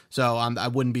gamer, so I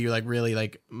wouldn't be like really,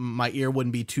 like, my ear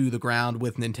wouldn't be to the ground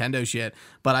with Nintendo shit.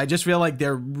 But I just feel like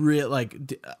they're real.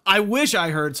 Like, I wish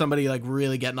I heard somebody like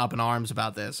really getting up in arms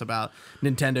about this, about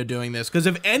Nintendo doing this, because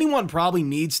if anyone probably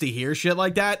needs to hear shit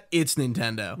like that, it's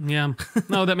Nintendo. Yeah,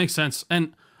 no, that makes sense.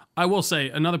 And I will say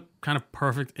another kind of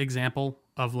perfect example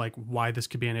of like why this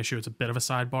could be an issue. It's a bit of a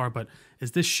sidebar, but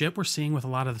is this shit we're seeing with a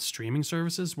lot of the streaming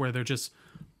services where they're just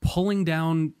pulling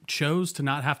down shows to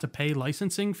not have to pay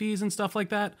licensing fees and stuff like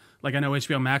that. Like, I know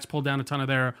HBO Max pulled down a ton of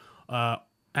their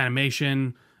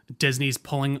animation. Disney's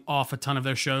pulling off a ton of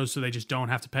their shows so they just don't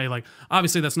have to pay. Like,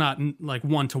 obviously that's not like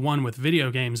one-to-one with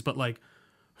video games, but like,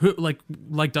 who,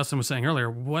 like Dustin was saying earlier,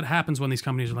 what happens when these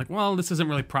companies are like, well, this isn't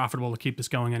really profitable to keep this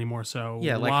going anymore, so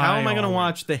yeah, like, how am I going to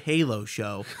watch the Halo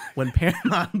show when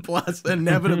Paramount Plus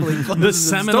inevitably closes the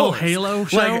seminal stores? Halo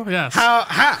show? Like, yes.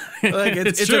 How? Like,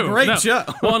 it's true. a great show.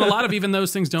 Well, and a lot of even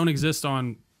those things don't exist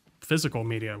on physical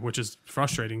media, which is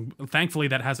frustrating. Thankfully,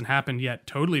 that hasn't happened yet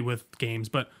totally with games,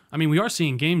 but I mean, we are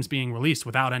seeing games being released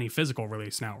without any physical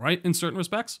release now, right? In certain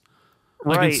respects.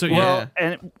 Right. So, well,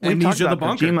 and we've talked about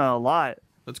Kojima a lot.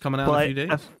 That's coming out in a few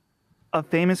days. A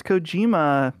famous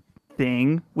Kojima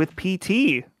thing with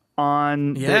PT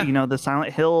on the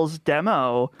Silent Hills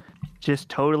demo, just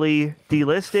totally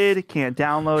delisted, can't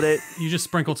download it. You just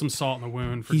sprinkled some salt in the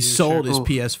wound. He sold his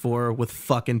PS4 with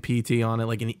fucking PT on it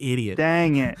like an idiot.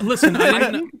 Dang it. Listen, I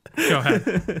didn't go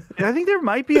ahead. I think there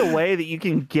might be a way that you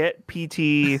can get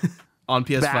PT on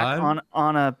PS5 back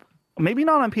on a. Maybe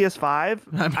not on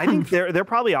PS5. I think there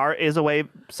probably is a way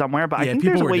somewhere, but I think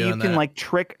there's a way you can like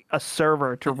trick a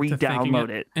server to re-download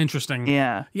it. Interesting.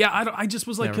 Yeah. Yeah. I just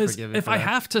was like, because if I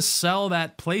have to sell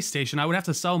that PlayStation, I would have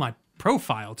to sell my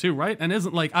profile too, right? And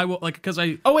isn't like I will like because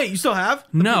I. Oh wait, you still have?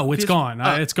 No, it's gone.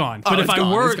 It's gone. But if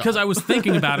I were, because I was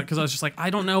thinking about it, because I was just like, I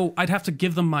don't know, I'd have to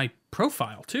give them my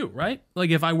profile too, right? Like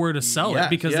if I were to sell it,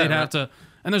 because they'd have to.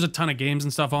 And there's a ton of games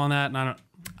and stuff on that, and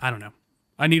I don't know.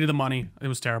 I needed the money. It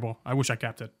was terrible. I wish I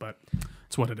kept it, but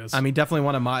it's what it is. I mean, definitely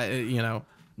one of my,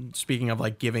 speaking of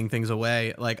like giving things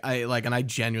away, and I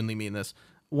genuinely mean this.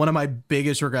 One of my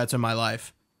biggest regrets in my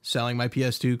life selling my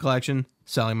PS2 collection,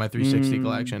 selling my 360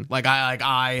 collection.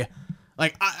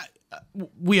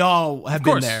 We all have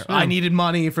been there. I needed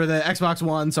money for the Xbox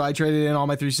One, so I traded in all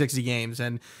my 360 games.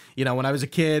 And when I was a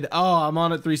kid, I'm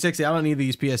on a 360. I don't need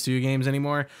these PS2 games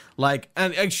anymore.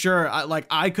 Sure,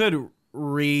 I could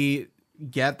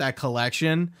get that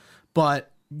collection,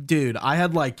 but dude, I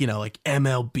had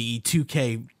MLB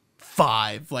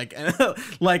 2K5,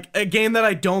 like a game that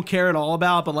I don't care at all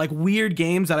about, but like weird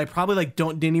games that I probably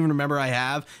didn't even remember I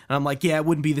have, and I'm like, yeah, it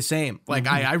wouldn't be the same. Like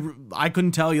I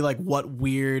couldn't tell you what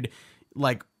weird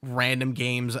random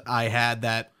games I had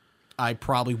that I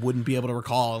probably wouldn't be able to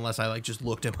recall unless I just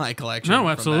looked at my collection. No,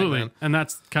 absolutely. And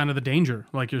that's kind of the danger,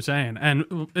 like you're saying.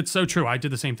 And it's so true. I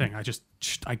did the same thing.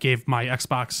 I gave my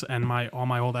Xbox and all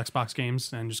my old Xbox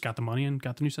games and just got the money and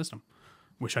got the new system.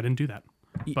 Wish I didn't do that.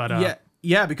 But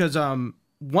yeah, because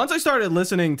once I started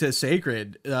listening to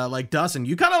Sacred, Dustin,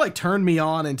 you kind of turned me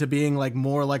on into being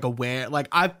more aware.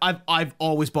 I've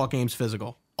always bought games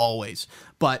physical, always.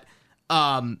 But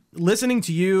listening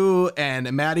to you and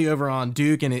Maddie over on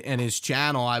Duke and his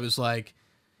channel, I was like,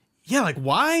 yeah,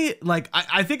 why?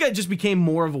 I think I just became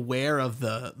more of aware of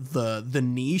the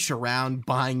niche around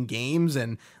buying games,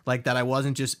 and that I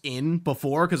wasn't just in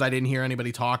before because I didn't hear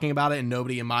anybody talking about it and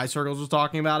nobody in my circles was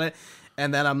talking about it.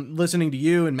 And then I'm listening to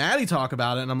you and Maddie talk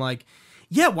about it, and I'm like,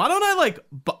 yeah, why don't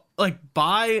I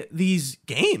buy these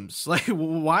games?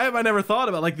 Why have I never thought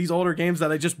about these older games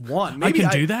that I just want? Maybe I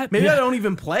can do that. Maybe I don't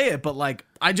even play it, but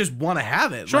I just want to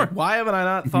have it. Sure. Why haven't I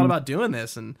not thought about doing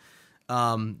this? And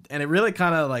it really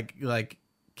kind of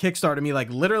kickstarted me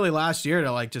literally last year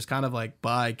to just kind of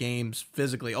buy games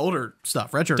physically, older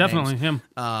stuff, retro definitely games.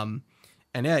 him.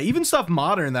 And yeah, even stuff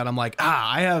modern that I'm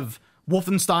I have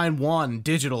Wolfenstein 1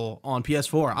 digital on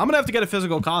PS4. I'm gonna have to get a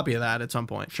physical copy of that at some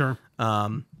point. Sure.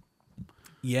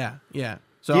 Yeah.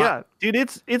 So yeah, dude,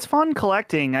 it's fun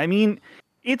collecting. I mean,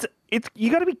 it's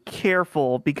you got to be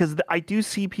careful because I do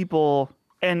see people,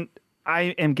 and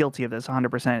I am guilty of this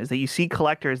 100%, is that you see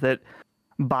collectors that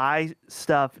buy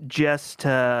stuff just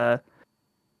to.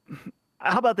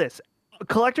 How about this?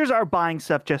 Collectors are buying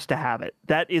stuff just to have it.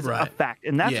 That is a fact,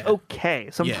 and that's okay.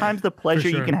 Sometimes the pleasure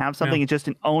you can have something is just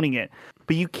in owning it,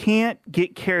 but you can't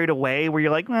get carried away where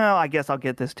you're like, well, I guess I'll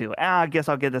get this too. I guess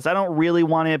I'll get this. I don't really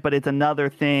want it, but it's another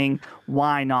thing.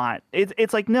 Why not?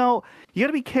 It's no, you got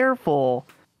to be careful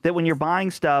that when you're buying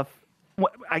stuff,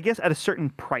 I guess at a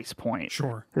certain price point.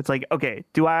 Sure. It's okay,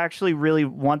 do I actually really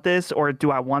want this, or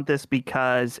do I want this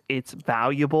because it's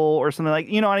valuable or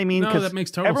something you know what I mean? No, that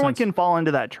makes total everyone sense. can fall into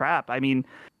that trap. I mean,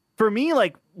 for me,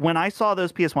 when I saw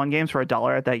those PS1 games for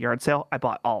 $1 at that yard sale, I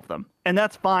bought all of them. And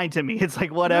that's fine to me. It's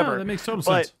whatever. No, that makes total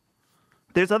but sense.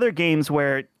 There's other games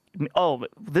where,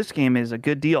 this game is a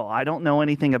good deal. I don't know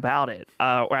anything about it,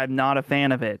 or I'm not a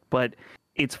fan of it, but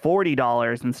it's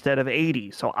 $40 instead of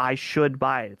 $80, so I should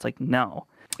buy it. It's no.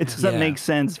 It doesn't make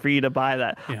sense for you to buy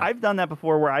that. Yeah. I've done that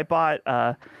before where I bought,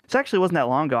 it actually wasn't that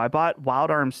long ago, I bought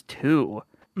Wild Arms 2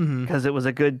 because it was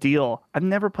a good deal. I've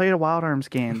never played a Wild Arms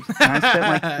game, and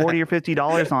I spent $40 or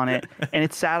 $50 on it, and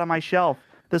it sat on my shelf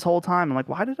this whole time. I'm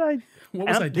why did I... What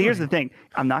was I doing? Here's the thing.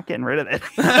 I'm not getting rid of it.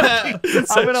 I'm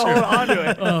going to hold on to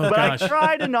it. But gosh. I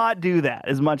try to not do that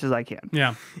as much as I can.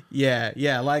 Yeah.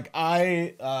 Yeah.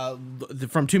 I,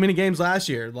 from Too Many Games last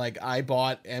year, I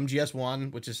bought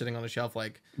MGS1, which is sitting on the shelf,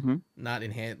 not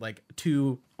in hand,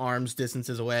 2 arms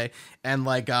distances away. And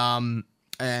Final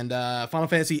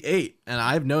Fantasy VIII, and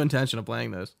I have no intention of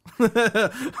playing those.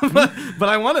 But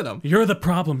I wanted them. You're the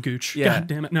problem, Gooch. Yeah. God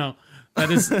damn it. No. It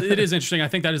is interesting. I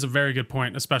think that is a very good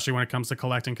point, especially when it comes to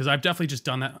collecting, because I've definitely just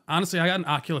done that. Honestly, I got an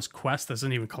Oculus Quest that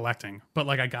isn't even collecting, but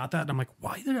I got that and I'm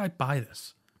why did I buy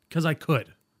this? Because I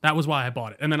could. That was why I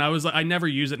bought it. And then I never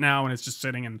use it now, and it's just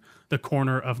sitting in the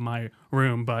corner of my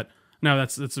room. But no,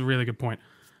 that's a really good point.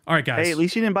 All right, guys. Hey, at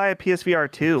least you didn't buy a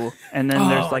PSVR 2, and then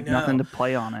there's nothing to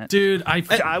play on it. Dude,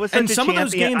 I was such a some champion.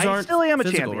 Of those games aren't I still am a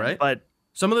physical, champion, right? But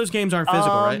some of those games aren't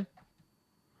physical, right?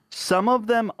 Some of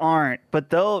them aren't, but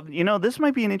this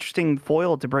might be an interesting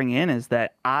foil to bring in, is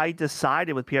that I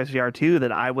decided with PSVR 2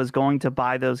 that I was going to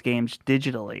buy those games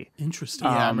digitally. Interesting.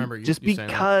 Yeah, I remember you just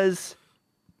because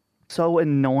so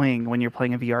annoying when you're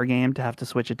playing a VR game to have to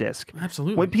switch a disc.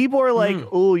 Absolutely. When people are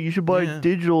oh, you should buy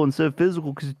digital instead of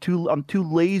physical because I'm too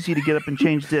lazy to get up and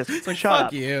change discs. It's shut fuck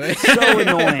up. You. It's so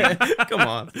annoying. Come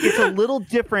on. It's a little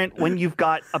different when you've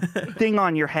got a thing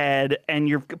on your head and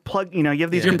you're plugged. You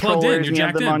have these controllers and you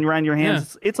have them around your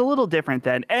hands. Yeah. It's a little different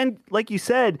then. And like you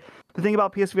said, the thing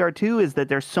about PSVR 2 is that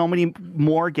there's so many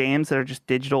more games that are just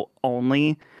digital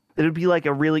only that it would be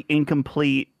a really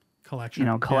incomplete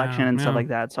collection, and stuff like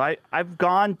that. So I've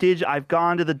gone to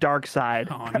the dark side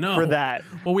for that.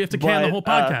 Well, we have to can the whole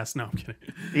podcast. No, I'm kidding.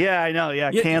 Yeah, I know.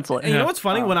 Yeah, cancel it. And you know what's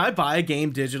funny? When I buy a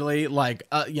game digitally, like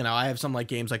I have some like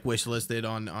games like wish listed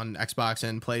on Xbox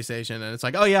and PlayStation, and it's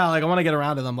like, oh yeah, like I want to get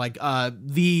around to them. Like I'm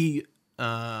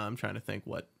trying to think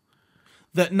what.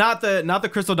 Not the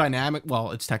Crystal Dynamic.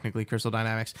 Well, it's technically Crystal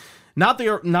Dynamics. Not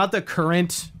the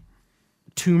current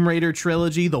Tomb Raider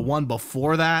trilogy. The one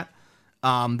before that.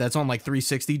 That's on like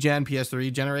 360 gen,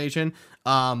 PS3 generation.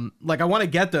 Like I want to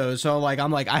get those. So like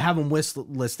I'm like I have them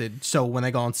listed. So when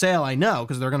they go on sale, I know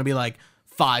because they're gonna be like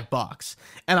 $5.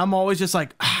 And I'm always just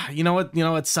like, you know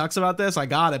what sucks about this? I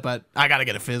got it, but I gotta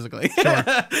get it physically. Sure.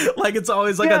 Like it's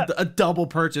always like a double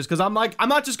purchase because I'm like I'm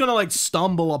not just gonna like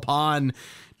stumble upon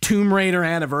Tomb Raider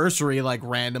Anniversary like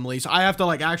randomly, so I have to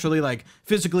like actually like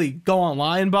physically go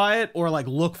online and buy it or like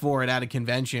look for it at a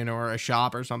convention or a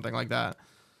shop or something like that.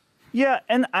 Yeah,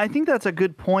 and I think that's a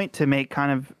good point to make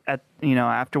kind of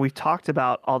after we've talked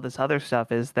about all this other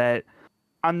stuff is that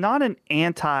I'm not an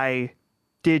anti-digital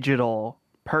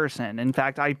person. In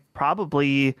fact, I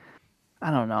probably I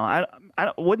don't know,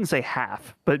 I wouldn't say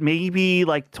half, but maybe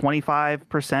like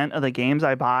 25% of the games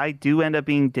I buy do end up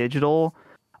being digital.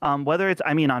 Whether it's,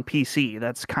 on PC,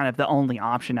 that's kind of the only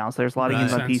option now. So there's a lot of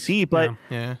games on PC, but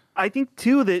I think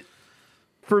too that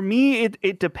for me,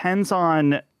 it depends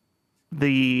on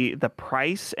the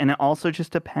price, and it also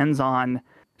just depends on,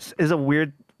 is a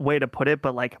weird way to put it,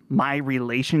 but like my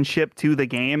relationship to the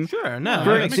game. Sure, no.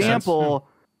 For example,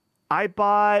 I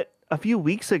bought a few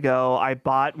weeks ago, I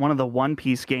bought one of the One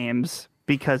Piece games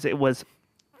because it was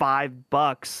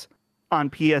 $5 on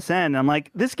PSN. I'm like,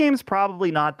 this game's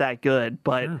probably not that good,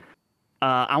 but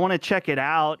I want to check it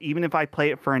out. Even if I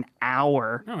play it for an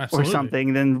hour or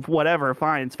something, then whatever,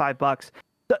 fine, it's $5.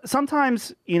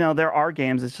 Sometimes, there are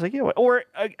games it's just like, or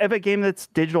if a game that's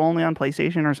digital only on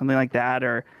PlayStation or something like that,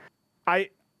 or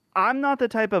I'm not the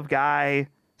type of guy,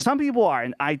 some people are,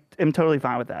 and I am totally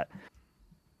fine with that.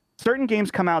 Certain games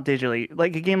come out digitally,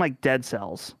 like a game like Dead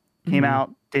Cells came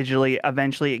out digitally.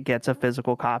 Eventually it gets a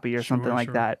physical copy or something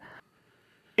like that.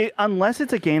 Unless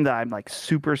it's a game that I'm like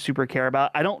super, super care about,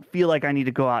 I don't feel like I need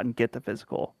to go out and get the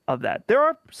physical of that. There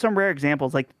are some rare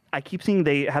examples. Like I keep seeing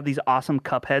they have these awesome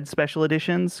Cuphead special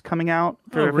editions coming out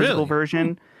for a physical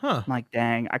version. I'm like,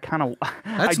 dang, I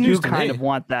do kind of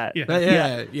want that.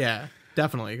 Yeah,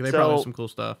 definitely. They probably have some cool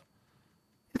stuff.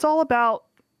 It's all about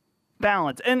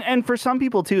balance. And for some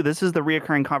people too, this is the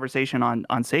reoccurring conversation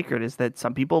on Sacred, is that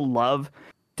some people love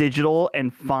digital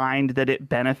and find that it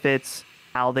benefits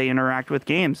how they interact with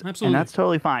games. Absolutely. And that's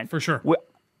totally fine. For sure.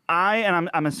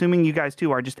 I'm assuming you guys too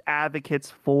are just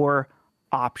advocates for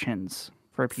options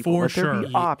for people. For Let sure. there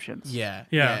be options. Yeah,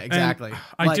 exactly.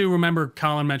 I do remember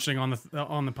Colin mentioning on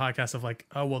the podcast of like,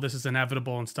 oh, well, this is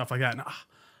inevitable and stuff like that. And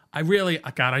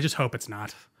I just hope it's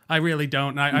not. I really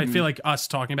don't. And I feel like us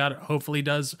talking about it hopefully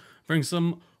does bring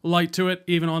some light to it,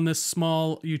 even on this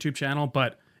small YouTube channel.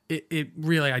 But it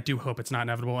really, I do hope it's not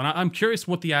inevitable. And I'm curious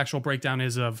what the actual breakdown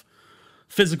is of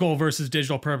physical versus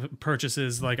digital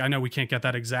purchases. Like, I know we can't get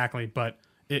that exactly, but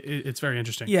it's very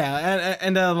interesting. Yeah,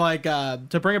 and like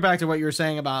to bring it back to what you were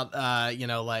saying about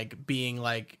like being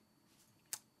like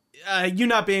you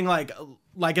not being like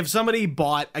if somebody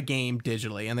bought a game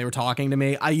digitally and they were talking to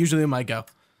me, I usually might go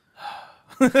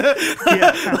like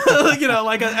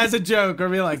as a joke, or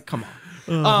be like, come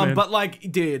on. But like,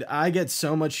 dude, I get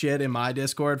so much shit in my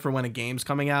Discord for when a game's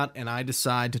coming out and I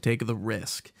decide to take the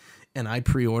risk and I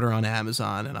pre-order on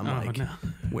Amazon, and I'm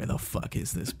where the fuck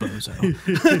is this bozo? And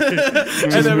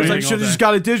then it's like, should have just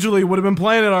got it digitally, would have been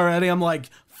playing it already. I'm like,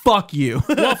 fuck you.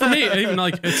 Well, for me, even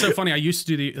like, it's so funny. I used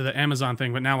to do the Amazon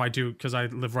thing, but now I do because I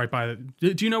live right by it.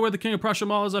 Do you know where the King of Prussia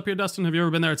Mall is up here, Dustin? Have you ever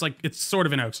been there? It's sort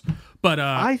of in Oaks, but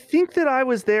I think that I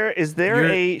was there. Is there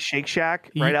a Shake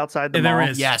Shack right outside the mall? There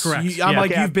is. Yes, correct.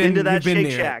 You've been to that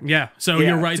Shake Shack. Yeah, so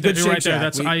you're right. You're right there.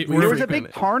 There was a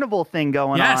big carnival thing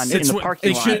going on in the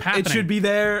parking lot. It should be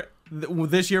there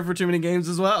this year for Too Many Games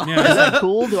as well. Yeah. Is that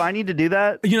cool? Do I need to do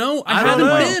that? I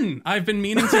haven't been. I've been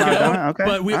meaning to go, okay.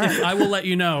 But I will let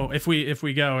you know if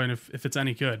we go and if it's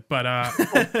any good. But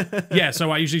yeah, so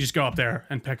I usually just go up there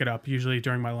and pick it up, usually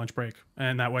during my lunch break,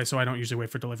 and that way, so I don't usually wait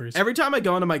for deliveries. Every time I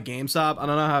go into my GameStop, I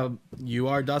don't know how you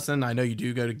are, Dustin. I know you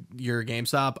do go to your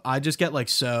GameStop. I just get like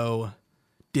so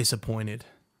disappointed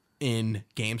in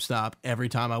GameStop every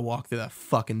time I walk through that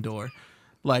fucking door.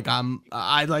 Like I'm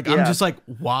just like,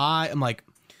 why? I'm like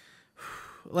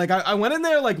I went in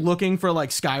there like looking for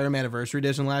like Skyrim Anniversary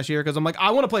Edition last year because I'm like,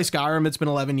 I want to play Skyrim. It's been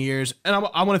 11 years and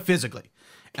I want it physically.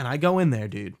 And I go in there,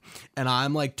 dude, and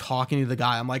I'm like talking to the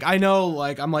guy. I'm like, I know,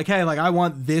 like, I'm like, hey, like I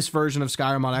want this version of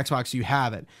Skyrim on Xbox. You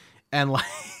have it. and like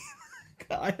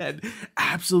I had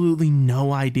absolutely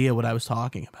no idea what I was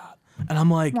talking about. And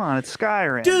I'm like, Come on, it's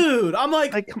Skyrim. dude, I'm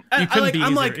like, You couldn't be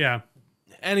I'm easier. like, yeah.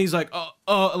 and he's like,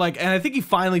 like, and I think he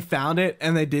finally found it,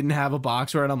 and they didn't have a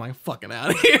box for it. I'm like, fucking out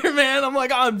of here, man. I'm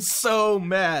like, I'm so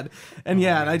mad. And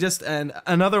and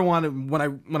another one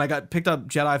when I got picked up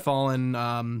Jedi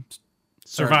Fallen,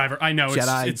 Survivor. I know.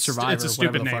 Jedi Survivor. It's a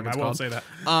stupid whatever the name. fuck I it's won't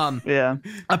called. say that.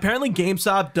 Yeah. Apparently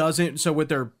GameStop doesn't, so with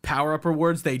their power up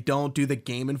rewards, they don't do the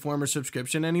Game Informer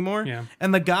subscription anymore. Yeah.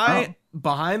 And the guy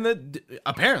behind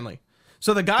apparently.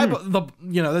 So the guy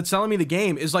that's selling me the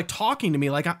game is like talking to me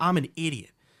like I'm an idiot.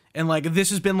 And like this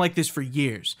has been like this for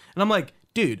years. And I'm like,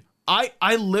 dude,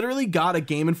 I literally got a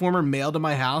Game Informer mailed to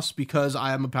my house because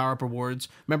I am a power up rewards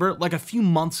member like a few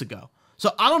months ago.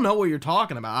 So I don't know what you're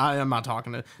talking about. I'm not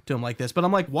talking to him like this, but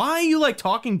I'm like, why are you like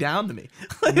talking down to me?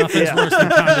 Nothing's worse than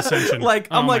condescension. Like,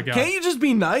 I'm my like, God. can't you just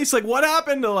be nice? Like, what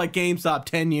happened to like GameStop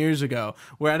 10 years ago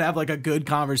where I'd have like a good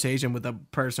conversation with a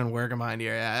person working behind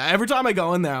here? Every time I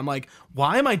go in there, I'm like,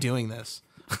 why am I doing this?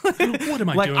 What am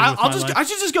I Like, doing? I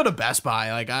should just go to Best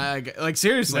Buy. Like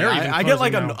seriously, They're even I get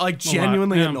like closing now. like A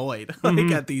genuinely lot. Yeah. annoyed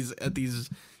like at these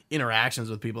interactions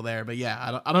with people there. But yeah,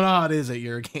 I don't know how it is at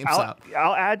your GameStop.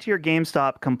 I'll add to your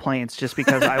GameStop complaints just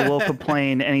because I will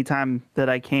complain anytime that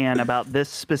I can about this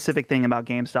specific thing about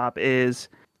GameStop is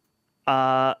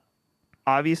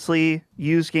obviously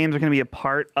used games are going to be a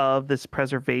part of this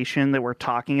preservation that we're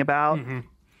talking about.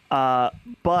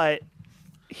 But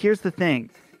here's the thing.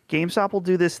 GameStop will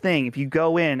do this thing. If you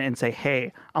go in and say,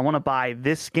 hey, I want to buy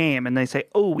this game, and they say,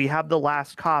 oh, we have the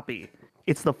last copy.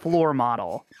 It's the floor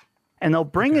model. And they'll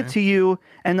bring it to you,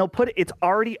 and they'll put it's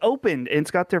already opened, and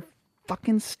it's got their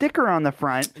fucking sticker on the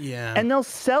front. Yeah. And they'll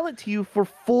sell it to you for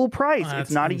full price. Oh,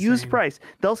 It's not that's a used insane. price.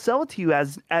 They'll sell it to you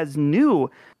as new. I'm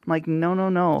like,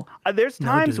 no. There's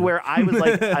times dude. where I was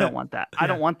like, I don't want that. I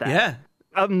don't want that.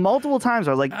 Yeah. Multiple times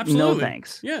I was like, Absolutely. no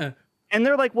thanks. Yeah. And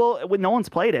they're like, well, no one's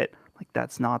played it. Like,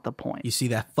 that's not the point. You see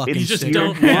that fucking It's just sticker?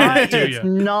 don't want it, do It's you?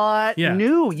 not Yeah.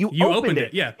 new. You opened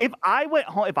it, yeah. If I went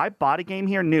home, if I bought a game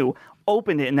here new,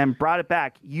 opened it, and then brought it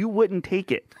back, you wouldn't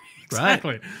take it.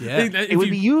 Exactly. Yeah. It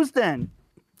would be used then.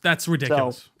 That's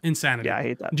ridiculous. So, Insanity. yeah, I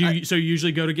hate that. Do you so you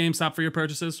usually go to GameStop for your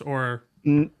purchases or for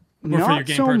your Not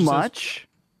game so purchases? much.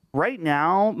 Right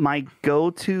now, my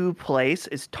go-to place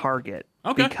is Target.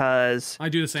 Okay. Because I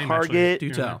do the same. Target, actually.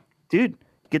 Do tell. dude,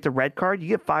 get the red card, you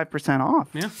get 5% off.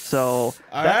 Yeah. So All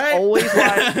that's right. always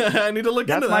why. I need to look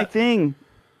That's into my that. thing.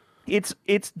 It's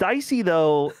dicey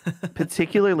though,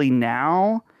 particularly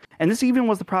now. And this even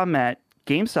was the problem at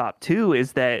GameStop too,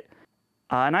 is that,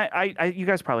 and I you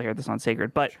guys probably heard this on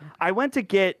Sacred, but I wanted to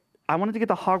get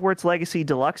the Hogwarts Legacy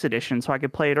Deluxe Edition so I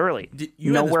could play it early.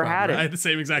 You had this Nowhere problem, had right? I it. had the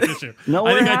same exact issue.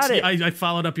 Nowhere I think had it. I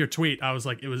followed up your tweet. I was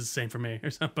like, it was the same for me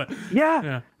or something. But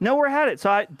Yeah, nowhere had it.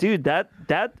 So dude, that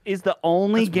is the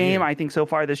only game weird. I think so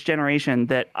far this generation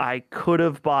that I could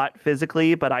have bought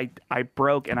physically, but I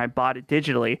broke and I bought it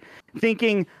digitally,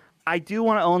 thinking I do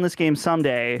want to own this game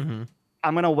someday.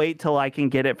 I'm gonna wait till I can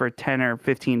get it for $10 or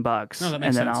 $15, No, that and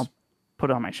makes then sense. I'll put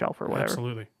it on my shelf or whatever.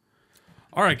 Absolutely.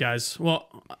 All right, guys.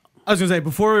 Well, I was gonna say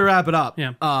before we wrap it up,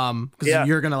 Yeah. because Yeah.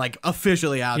 you're gonna like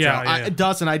officially outro. Yeah.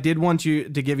 Dustin, I did want you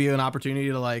to give you an opportunity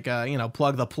to like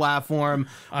plug the platform,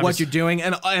 what you're doing,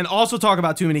 and also talk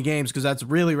about Too Many Games because that's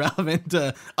really relevant to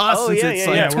us Oh, since yeah, it's yeah,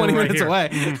 like yeah. 20 We're right minutes here.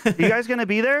 away. You guys gonna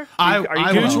be there? I Are you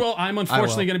will. going? usual, I'm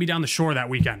unfortunately will. going to be down the shore that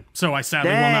weekend, so I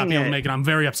sadly will not Dang be able to it. make it. I'm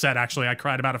very upset. Actually, I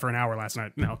cried about it for an hour last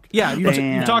night. No. Yeah, you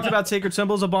Damn. talked about Sacred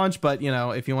Symbols a bunch, but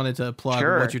if you wanted to plug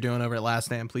Sure. what you're doing over at Last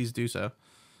Stand, please do so.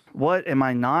 What am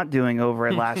I not doing over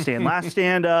at Last Stand? Last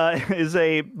Stand is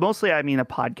a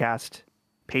podcast,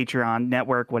 Patreon,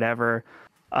 network, whatever.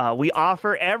 We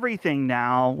offer everything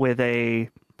now with a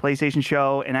PlayStation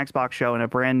show, an Xbox show, and a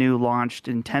brand new launched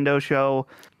Nintendo show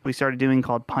we started doing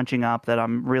called Punching Up that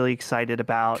I'm really excited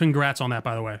about. Congrats on that,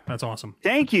 by the way. That's awesome.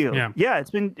 Thank you. Yeah. It's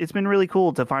been really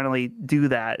cool to finally do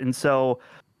that. And so,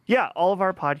 yeah, all of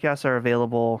our podcasts are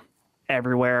available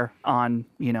everywhere on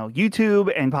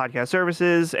YouTube and podcast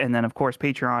services, and then of course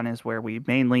Patreon is where we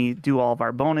mainly do all of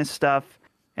our bonus stuff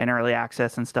and early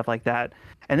access and stuff like that.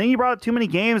 And then you brought up Too Many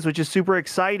Games, which is super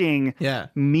exciting. Yeah.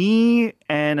 Me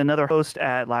and another host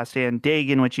at Last Stand,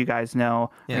 Dagan, which you guys know, are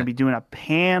Yeah. gonna be doing a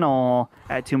panel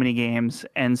at Too Many Games.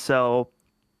 And so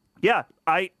yeah,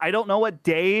 I don't know what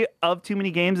day of Too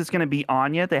Many Games it's going to be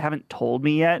on yet. They haven't told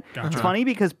me yet. Gotcha. It's funny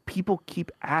because people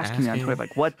keep asking me on Twitter,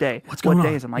 like, what day? What's what going day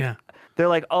on? is it? I'm like, Yeah. they're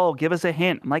like, oh, give us a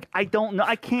hint. I'm like, I don't know.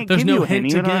 I can't There's give no you a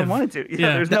hint, hint to even if I give. wanted to.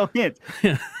 Yeah. There's no hint.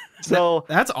 So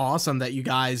That's awesome that you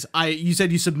guys. You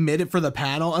said you submitted for the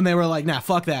panel, and they were like, "Nah,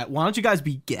 fuck that. Why don't you guys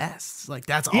be guests? Like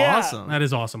that's Yeah. awesome." That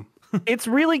is awesome. It's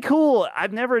really cool.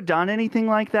 I've never done anything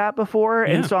like that before,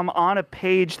 and so I'm on a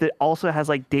page that also has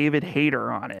like David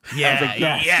Hayter on it. Yeah, I was like,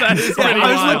 yes. That is Yeah, pretty I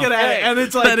was wild. looking at it, and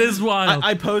it's like That is wild.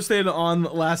 I posted on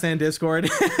Last Stand Discord.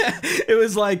 It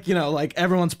was like, you know, like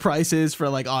everyone's prices for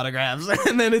like autographs,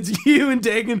 and then it's you and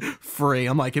Dagan free.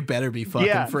 I'm like, it better be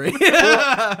fucking free. Dude,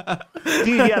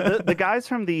 yeah, the guys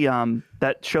from the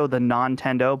that show, the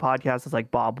Nintendo podcast, is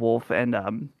like Bob Wolf and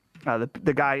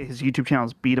the guy, his YouTube channel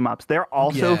is Beat 'em Ups. They're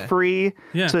also free.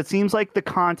 Yeah. So it seems like the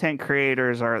content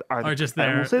creators are just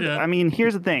there. I mean,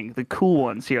 here's the thing: the cool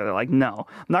ones here, they're like, no,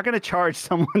 I'm not going to charge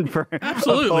someone for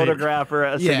Absolutely. a photograph or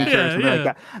a signature or something like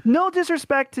that. No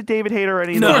disrespect to David Hayter or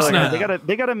anything. Of course like not.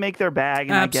 They gotta make their bag.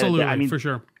 And Absolutely, I get it. I mean, for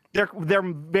sure. They're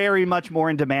very much more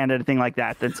in demand at a thing like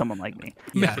that than someone like me.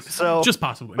 Yes. So Just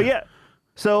possibly. but yeah,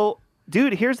 so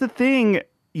dude, here's the thing: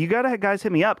 you gotta guys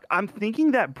hit me up. I'm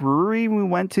thinking that brewery we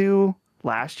went to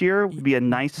last year would be a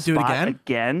nice Do it spot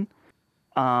again?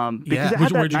 because Yeah. it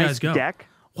had Where'd that you nice guys go? deck.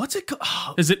 What's it called?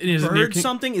 Oh, Is it near Bird King-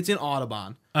 something? It's in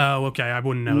Audubon. Oh, okay. I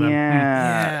wouldn't know them.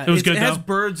 Yeah. It was good, It has though.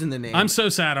 birds in the name. I'm so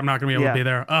sad I'm not going to be able to be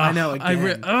there. I know.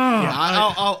 Again.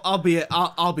 I'll be.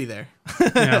 I'll be there.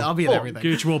 I'll be at everything.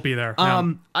 Gooch will be there.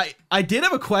 Yeah. I did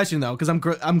have a question though, because I'm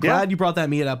glad you brought that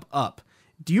meetup up.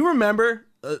 Do you remember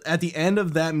at the end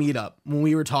of that meetup when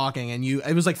we were talking and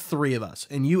it was like 3 of us,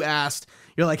 and you asked,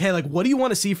 you're like, hey, like, what do you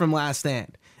want to see from Last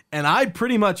Stand? And I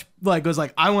pretty much like was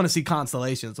like, I want to see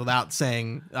Constellations, without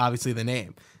saying obviously the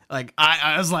name. Like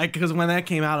I was like, because when that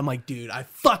came out, I'm like, dude, I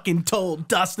fucking told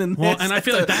Dustin this. Well, and I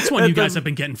feel like that's one you guys have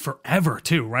been getting forever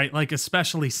too, right? Like,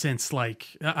 especially since like,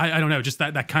 I don't know, just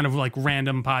that kind of like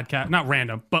random podcast, not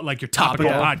random, but like your topical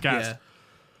podcast.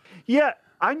 Yeah,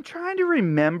 I'm trying to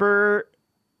remember.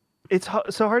 It's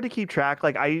so hard to keep track.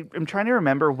 Like I'm trying to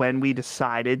remember when we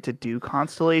decided to do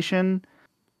Constellation,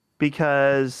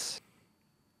 because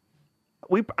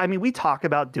we talk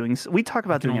about doing a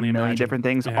only million imagine. different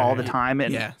things all the time,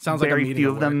 and sounds like a very meeting few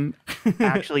at of them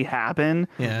actually happen.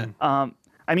 Yeah.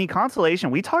 I mean, Constellation,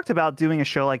 we talked about doing a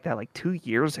show like that like 2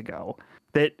 years ago.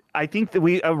 That I think that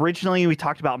we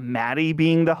talked about Maddie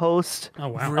being the host Oh,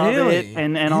 wow. of it Really?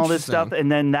 and all this stuff, Interesting.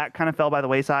 and then that kind of fell by the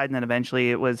wayside, and then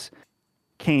eventually it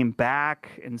came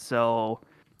back, and so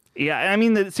yeah, I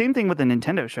mean the same thing with the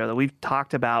Nintendo show, that we've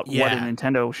talked about what a Yeah.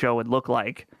 Nintendo show would look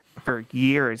like for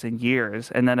years and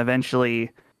years, and then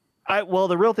eventually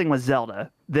the real thing was Zelda.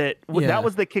 That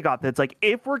was the kickoff. That's like,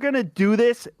 if we're gonna do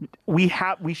this, we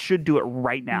should do it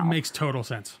right now. Makes total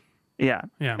sense. Yeah.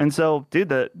 Yeah. And so, dude,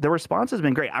 the response has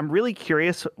been great. I'm really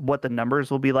curious what the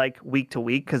numbers will be like week to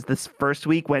week, because this first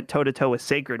week went toe to toe with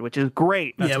Sacred, which is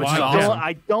great. Yeah, which is wild. awesome.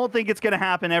 I don't think it's going to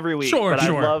happen every week. Sure, but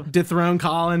sure. I love Dethrone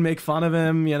Colin, make fun of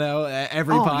him,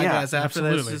 every Oh, podcast yeah, after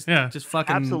absolutely. this. Yeah. Just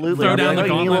fucking absolutely. Throw I'm down like,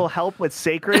 the oh, you need a gauntlet. little help with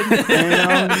Sacred,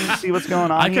 and see what's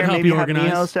going on I here. could help Maybe you have organize. me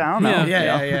host. I don't know.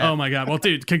 Yeah. Oh my God. Well,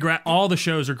 dude, congrats. All the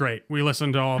shows are great. We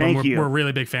listened to all of them. Thank you. We're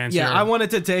really big fans Yeah, here. I wanted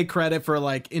to take credit for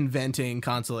like inventing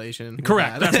Constellation. with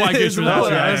Correct. that. That's why Goose was Well,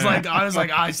 asking. I was Yeah,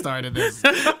 like, I started this.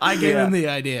 I gave him the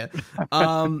idea.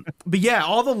 But yeah,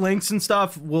 all the links and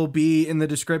stuff will be in the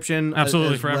description.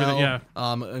 Absolutely, as for everything, yeah.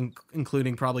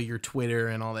 Including probably your Twitter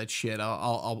and all that shit.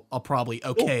 I'll probably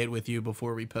okay it with you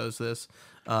before we post this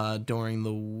during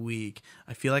the week.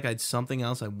 I feel like I had something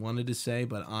else I wanted to say,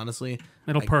 but honestly,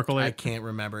 It'll percolate. I can't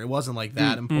remember. It wasn't like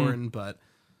that important, but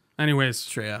Anyways,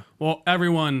 Shreya. well,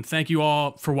 everyone, thank you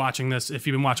all for watching this. If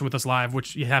you've been watching with us live,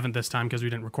 which you haven't this time because we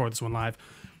didn't record this one live,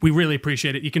 we really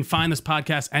appreciate it. You can find this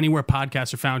podcast anywhere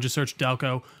podcasts are found. Just search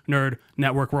Delco Nerd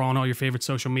Network. We're on all your favorite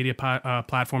social media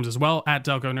platforms as well, at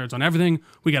Delco Nerds on everything.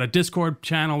 We got a Discord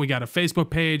channel. We got a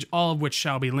Facebook page, all of which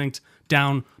shall be linked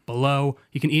down below.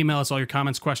 You can email us all your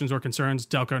comments, questions, or concerns,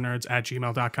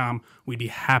 delconerds@gmail.com. We'd be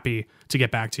happy to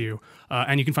get back to you.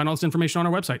 And you can find all this information on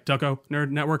our website,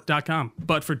 delconerdnetwork.com.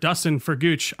 But for Dustin, for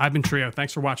Gooch, I've been Trio.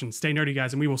 Thanks for watching. Stay nerdy,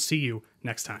 guys, and we will see you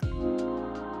next time.